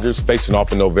Aaron Rodgers facing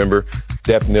off in November,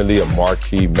 definitely a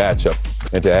marquee matchup.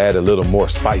 And to add a little more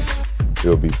spice,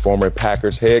 it'll be former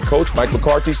Packers head coach Mike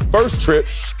McCarthy's first trip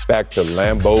back to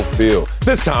Lambeau Field,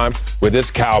 this time with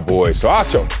his Cowboys. So,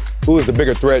 Acho, who is the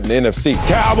bigger threat in the NFC,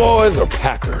 Cowboys or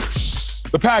Packers?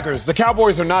 The Packers. The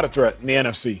Cowboys are not a threat in the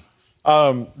NFC.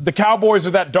 The Cowboys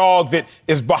are that dog that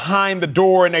is behind the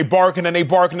door and they barking and they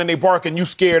barking and they barking. You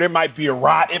scared. It might be a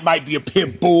rot. It might be a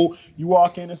pit bull. You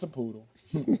walk in, it's a poodle.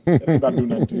 That ain't about to do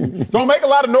nothing to you. Don't make a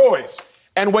lot of noise.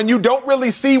 And when you don't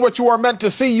really see what you are meant to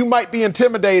see, you might be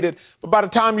intimidated. But by the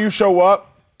time you show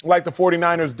up, like the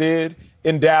 49ers did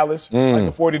in Dallas, like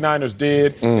the 49ers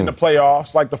did in the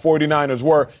playoffs, like the 49ers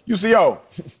were, you see,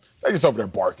 they just over there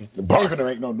barking. They ain't gonna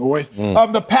make no noise.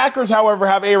 The Packers, however,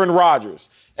 have Aaron Rodgers.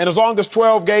 And as long as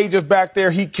 12 Gauge is back there,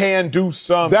 he can do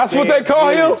something. That's what they call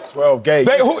him? 12 Gauge.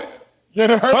 You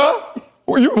never heard huh?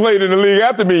 Well, you played in the league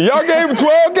after me. Y'all gave him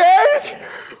 12 Gauge?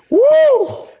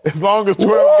 Woo! As long as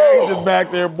 12 Gauge is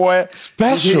back there, boy.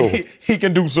 Special. He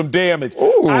can do some damage.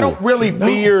 Ooh, I don't really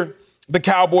fear the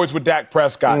Cowboys with Dak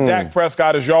Prescott. Dak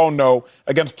Prescott, as y'all know,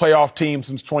 against playoff teams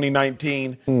since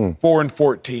 2019,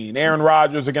 4-14. Aaron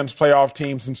Rodgers against playoff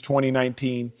teams since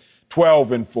 2019,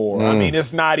 12-4. I mean,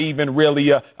 it's not even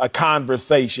really a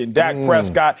conversation. Dak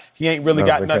Prescott, he ain't really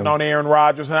got nothing on Aaron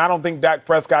Rodgers, and I don't think Dak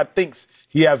Prescott thinks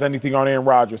he has anything on Aaron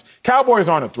Rodgers. Cowboys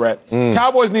aren't a threat.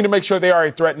 Cowboys need to make sure they are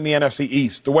a threat in the NFC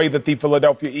East, the way that the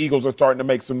Philadelphia Eagles are starting to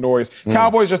make some noise.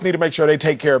 Cowboys just need to make sure they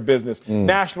take care of business.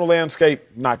 National landscape,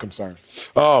 not concerned.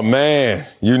 Oh, man.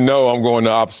 You know I'm going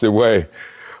the opposite way.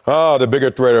 Oh, the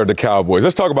bigger threat are the Cowboys.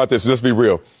 Let's talk about this. Let's be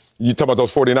real. You talk about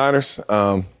those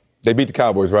 49ers. They beat the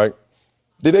Cowboys, right?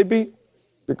 Did they beat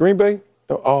the Green Bay?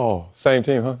 Oh, same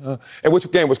team, huh? And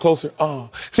which game was closer? Oh.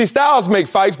 See, styles make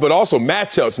fights, but also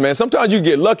matchups, man. Sometimes you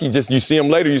get lucky, just you see them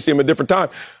later, you see them at a different time.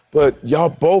 But y'all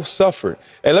both suffered.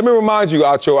 And let me remind you,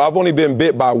 Acho, I've only been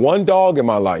bit by one dog in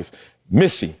my life,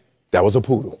 Missy. That was a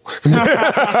poodle.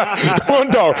 One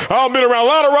dog. I've been around a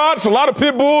lot of rods, a lot of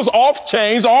pit bulls, off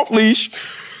chains, off leash.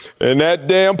 And that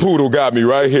damn poodle got me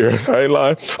right here. I ain't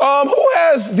lying. Who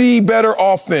has the better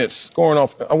offense going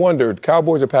off? I wondered,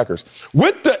 Cowboys or Packers?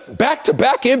 With the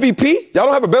back-to-back MVP? Y'all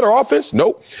don't have a better offense?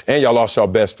 Nope. And y'all lost y'all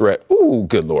best threat. Ooh,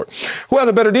 good Lord. Who has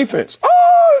a better defense?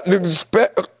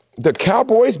 The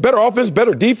Cowboys, better offense,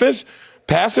 better defense,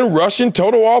 passing, rushing,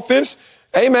 total offense.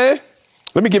 Hey, man,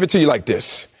 let me give it to you like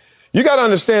this. You got to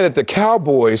understand that the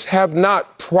Cowboys have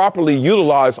not properly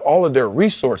utilized all of their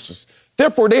resources.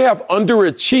 Therefore, they have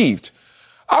underachieved.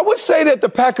 I would say that the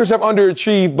Packers have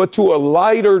underachieved, but to a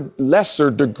lesser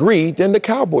degree than the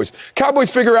Cowboys. Cowboys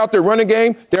figure out their running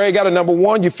game. They already got a number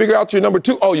one. You figure out your number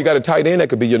two. Oh, you got a tight end that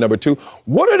could be your number two.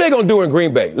 What are they going to do in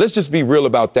Green Bay? Let's just be real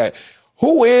about that.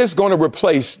 Who is going to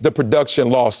replace the production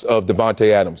loss of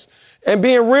Devontae Adams? And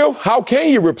being real, how can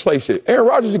you replace it? Aaron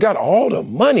Rodgers, you got all the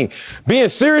money. Being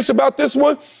serious about this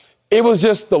one, it was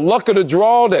just the luck of the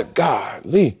draw that,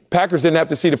 golly, Packers didn't have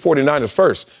to see the 49ers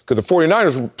first because the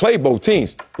 49ers played both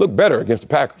teams. Looked better against the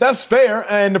Packers. That's fair,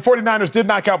 and the 49ers did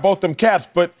knock out both them cats,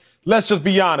 but let's just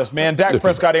be honest, man. Dak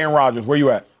Prescott, Aaron Rodgers, where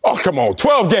you at? Oh, come on,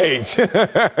 12 games. Give me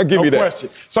that. No question.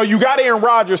 So you got Aaron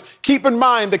Rodgers. Keep in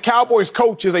mind the Cowboys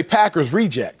coach is a Packers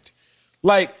reject.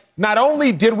 Like, not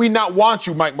only did we not want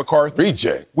you, Mike McCarthy.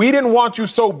 Reject. We didn't want you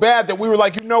so bad that we were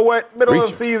like, you know what? Middle of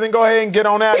the season, go ahead and get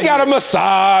on out of here. He got a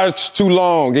massage too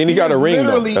long, and he got a ring.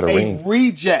 Literally a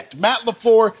reject. Matt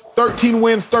LaFleur, 13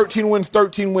 wins, 13 wins,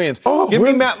 13 wins. Oh, give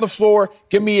me Matt LaFleur.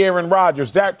 Give me Aaron Rodgers.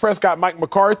 Dak Prescott, Mike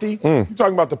McCarthy. You're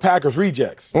talking about the Packers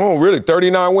rejects. Oh, really?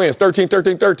 39 wins. 13,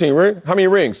 13, 13, right? How many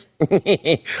rings?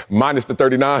 Minus the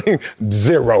 39.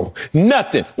 0.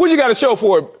 Nothing. What you got to show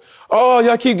for it? Oh,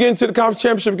 y'all keep getting to the conference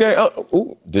championship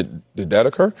game. Did that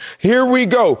occur? Here we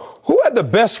go. Who had the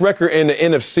best record in the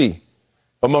NFC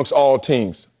amongst all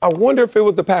teams? I wonder if it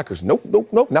was the Packers. Nope,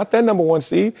 not that number one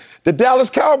seed. The Dallas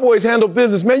Cowboys handled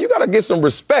business. Man, you got to get some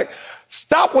respect.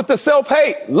 Stop with the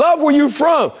self-hate. Love where you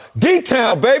from.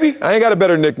 D-Town, baby. I ain't got a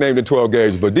better nickname than 12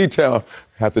 Gauge, but D-Town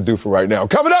have to do for right now.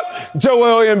 Coming up,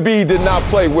 Joel Embiid did not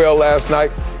play well last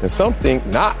night, and some think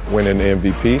not winning the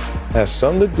MVP has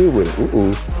something to do with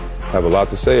it. Have a lot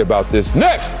to say about this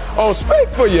next on Speak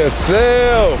for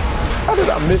Yourself. How did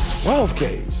I miss 12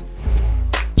 Gauge?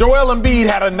 Joel Embiid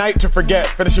had a night to forget,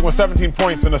 finishing with 17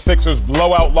 points in the Sixers'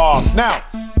 blowout loss. Now,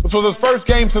 this was his first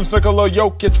game since Nikola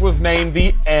Jokic was named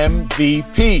the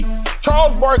MVP.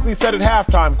 Charles Barkley said at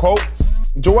halftime, quote,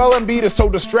 Joel Embiid is so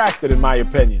distracted, in my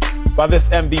opinion, by this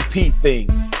MVP thing.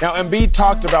 Now, Embiid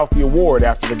talked about the award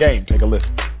after the game. Take a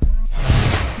listen.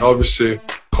 Obviously,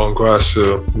 congrats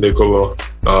to Nikola.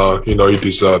 He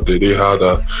deserved it. He had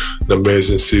an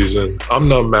amazing season. I'm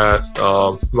not mad.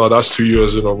 That's 2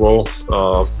 years in a row.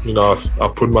 I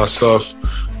put myself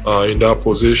in that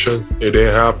position. It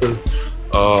didn't happen.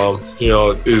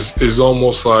 It's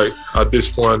almost like at this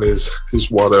point is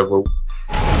whatever.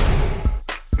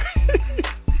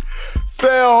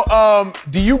 Phil,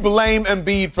 do you blame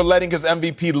Embiid for letting his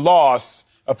MVP loss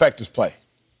affect his play?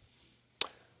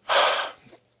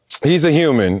 He's a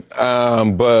human,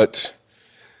 but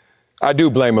I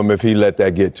do blame him if he let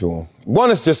that get to him.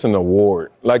 One, is just an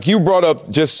award. Like you brought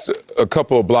up just a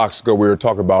couple of blocks ago, we were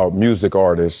talking about music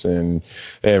artists and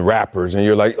rappers, and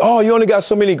you're like, oh, you only got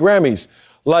so many Grammys.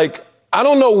 Like, I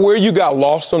don't know where you got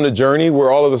lost on the journey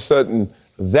where all of a sudden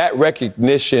that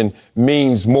recognition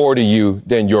means more to you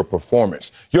than your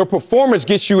performance. Your performance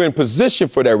gets you in position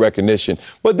for that recognition,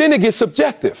 but then it gets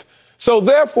subjective. So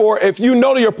therefore, if you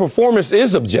know that your performance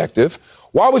is objective,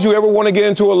 why would you ever want to get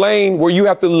into a lane where you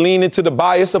have to lean into the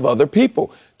bias of other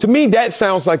people? To me, that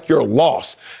sounds like you're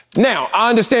lost. Now,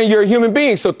 I understand you're a human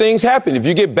being, so things happen. If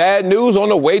you get bad news on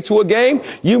the way to a game,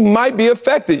 you might be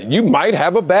affected. You might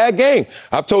have a bad game.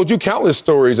 I've told you countless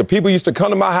stories of people used to come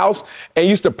to my house and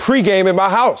used to pregame in my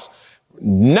house,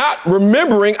 not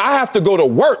remembering I have to go to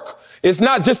work. It's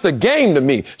not just a game to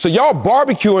me. So y'all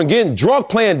barbecuing, getting drunk,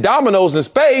 playing dominoes and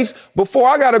spades before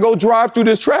I got to go drive through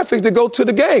this traffic to go to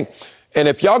the game. And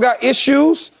if y'all got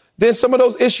issues, then some of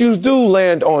those issues do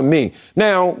land on me.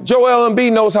 Now, Joel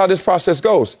Embiid knows how this process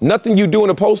goes. Nothing you do in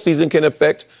the postseason can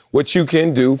affect what you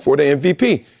can do for the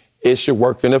MVP. It should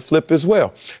work in a flip as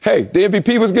well. Hey, the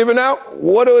MVP was given out.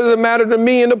 What does it matter to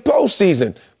me in the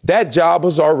postseason? That job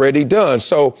was already done.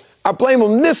 So I blame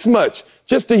him this much,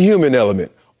 just the human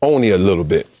element. Only a little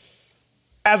bit.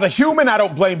 As a human, I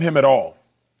don't blame him at all.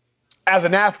 As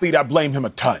an athlete, I blame him a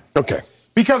ton. Okay.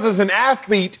 Because as an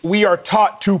athlete, we are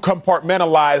taught to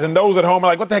compartmentalize. And those at home are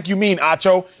like, what the heck you mean,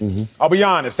 Acho? I'll be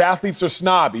honest. Athletes are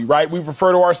snobby, right? We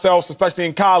refer to ourselves, especially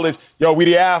in college, we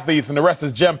the athletes, and the rest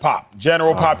is gen pop,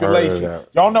 general population.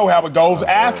 Y'all know how it goes.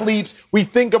 Athletes, we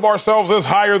think of ourselves as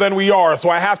higher than we are. So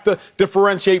I have to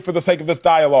differentiate for the sake of this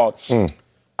dialogue.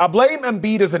 I blame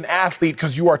Embiid as an athlete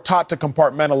because you are taught to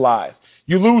compartmentalize.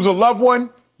 You lose a loved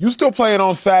one, you still playing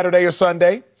on Saturday or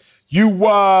Sunday.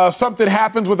 Something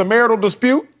happens with a marital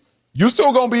dispute, you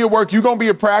still gonna be at work, you gonna be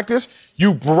at practice.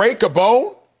 You break a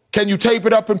bone, can you tape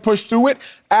it up and push through it?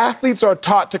 Athletes are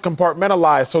taught to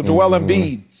compartmentalize. So Joel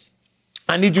Embiid,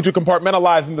 I need you to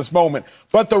compartmentalize in this moment.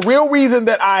 But the real reason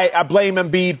that I blame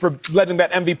Embiid for letting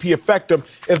that MVP affect him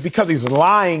is because he's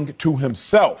lying to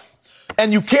himself.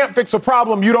 and you can't fix a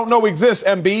problem you don't know exists,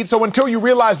 Embiid. So until you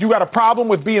realize you got a problem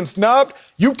with being snubbed,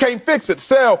 you can't fix it.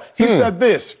 Sel, he said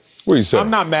this. What you say? I'm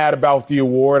not mad about the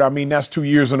award. I mean, that's 2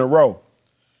 years in a row.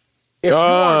 If you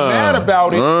weren't mad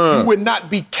about it, you would not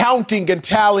be counting and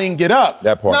tallying it up.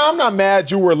 That part. No, I'm not mad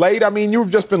you were late. I mean,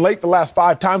 you've just been late the last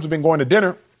 5 times we've been going to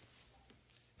dinner.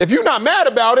 If you're not mad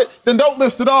about it, then don't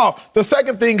list it off. The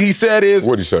second thing he said is,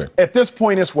 what'd he say? At this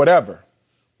point, it's whatever.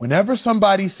 Whenever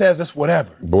somebody says it's whatever.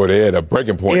 Boy, they had a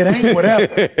breaking point. It ain't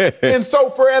whatever. And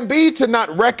so for Embiid to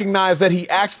not recognize that he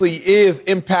actually is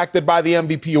impacted by the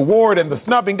MVP award and the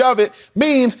snubbing of it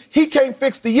means he can't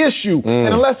fix the issue.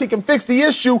 And unless he can fix the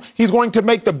issue, he's going to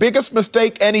make the biggest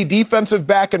mistake any defensive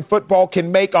back in football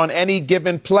can make on any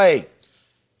given play.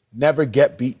 Never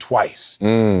get beat twice.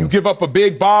 You give up a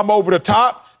big bomb over the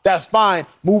top, that's fine.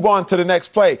 Move on to the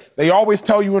next play. They always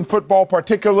tell you in football,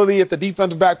 particularly at the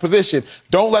defensive back position,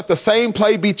 don't let the same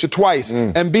play beat you twice.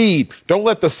 Embiid, don't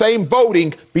let the same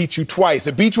voting beat you twice.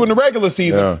 It beat you in the regular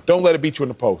season. Don't let it beat you in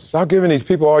the post. Stop giving these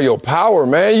people all your power,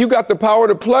 man. You got the power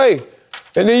to play.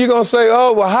 And then you're going to say,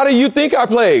 oh, well, how do you think I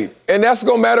played? And that's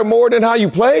going to matter more than how you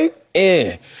played?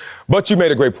 But you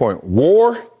made a great point.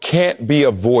 War can't be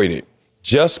avoided.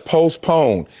 Just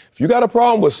postpone. If you got a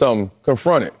problem with something,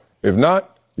 confront it. If not,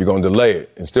 you're going to delay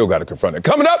it and still got to confront it.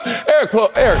 Coming up, Eric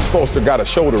Spoelstra got a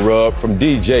shoulder rub from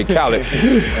DJ Khaled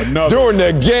during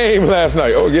the game last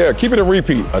night. Oh, yeah, keep it a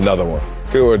repeat. Another one.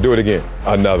 Good, do it again.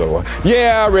 Another one.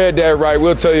 Yeah, I read that right.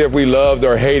 We'll tell you if we loved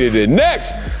or hated it.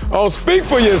 Next on Speak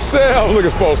for Yourself. Look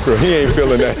at Spoelstra. He ain't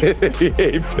feeling that. He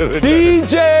ain't feeling that.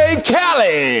 DJ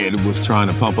Khaled was trying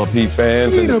to pump up Heat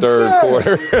fans in the third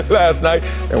quarter last night.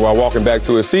 And while walking back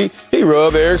to his seat, he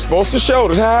rubbed Eric Spoelstra's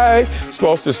shoulders. Hi.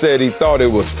 Spoelstra said he thought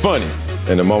it was funny.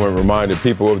 And the moment reminded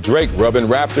people of Drake rubbing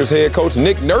Raptors head coach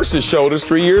Nick Nurse's shoulders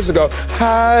 3 years ago.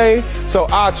 Hi. So,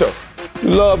 Acho,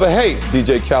 love or hate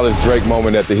DJ Khaled's Drake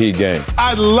moment at the Heat game?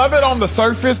 I love it on the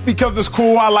surface because it's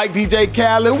cool. I like DJ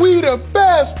Khaled. We the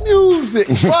best music.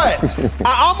 But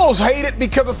I almost hate it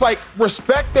because it's like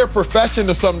respect their profession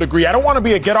to some degree. I don't want to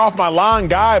be a get off my lawn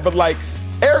guy, but like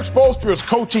Eric Spoelstra is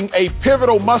coaching a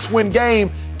pivotal must-win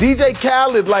game. DJ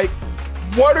Khaled, like,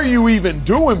 what are you even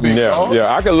doing, big dog?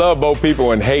 Yeah, I can love both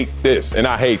people and hate this, and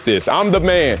I hate this. I'm the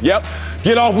man. Yep.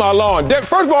 Get off my lawn.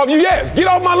 First of all, get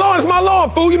off my lawn. It's my lawn,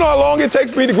 fool. You know how long it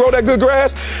takes for me to grow that good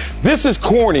grass? This is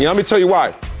corny. Let me tell you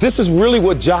why. This is really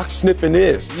what jock sniffing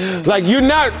is. Like, you're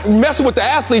not messing with the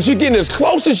athletes. You're getting as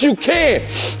close as you can.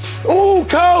 Ooh,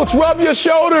 coach, rub your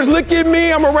shoulders. Look at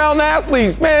me. I'm around the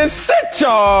athletes. Man, sit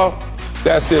y'all.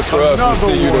 That's it for us. We'll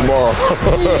see you tomorrow.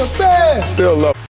 We the best. Still love.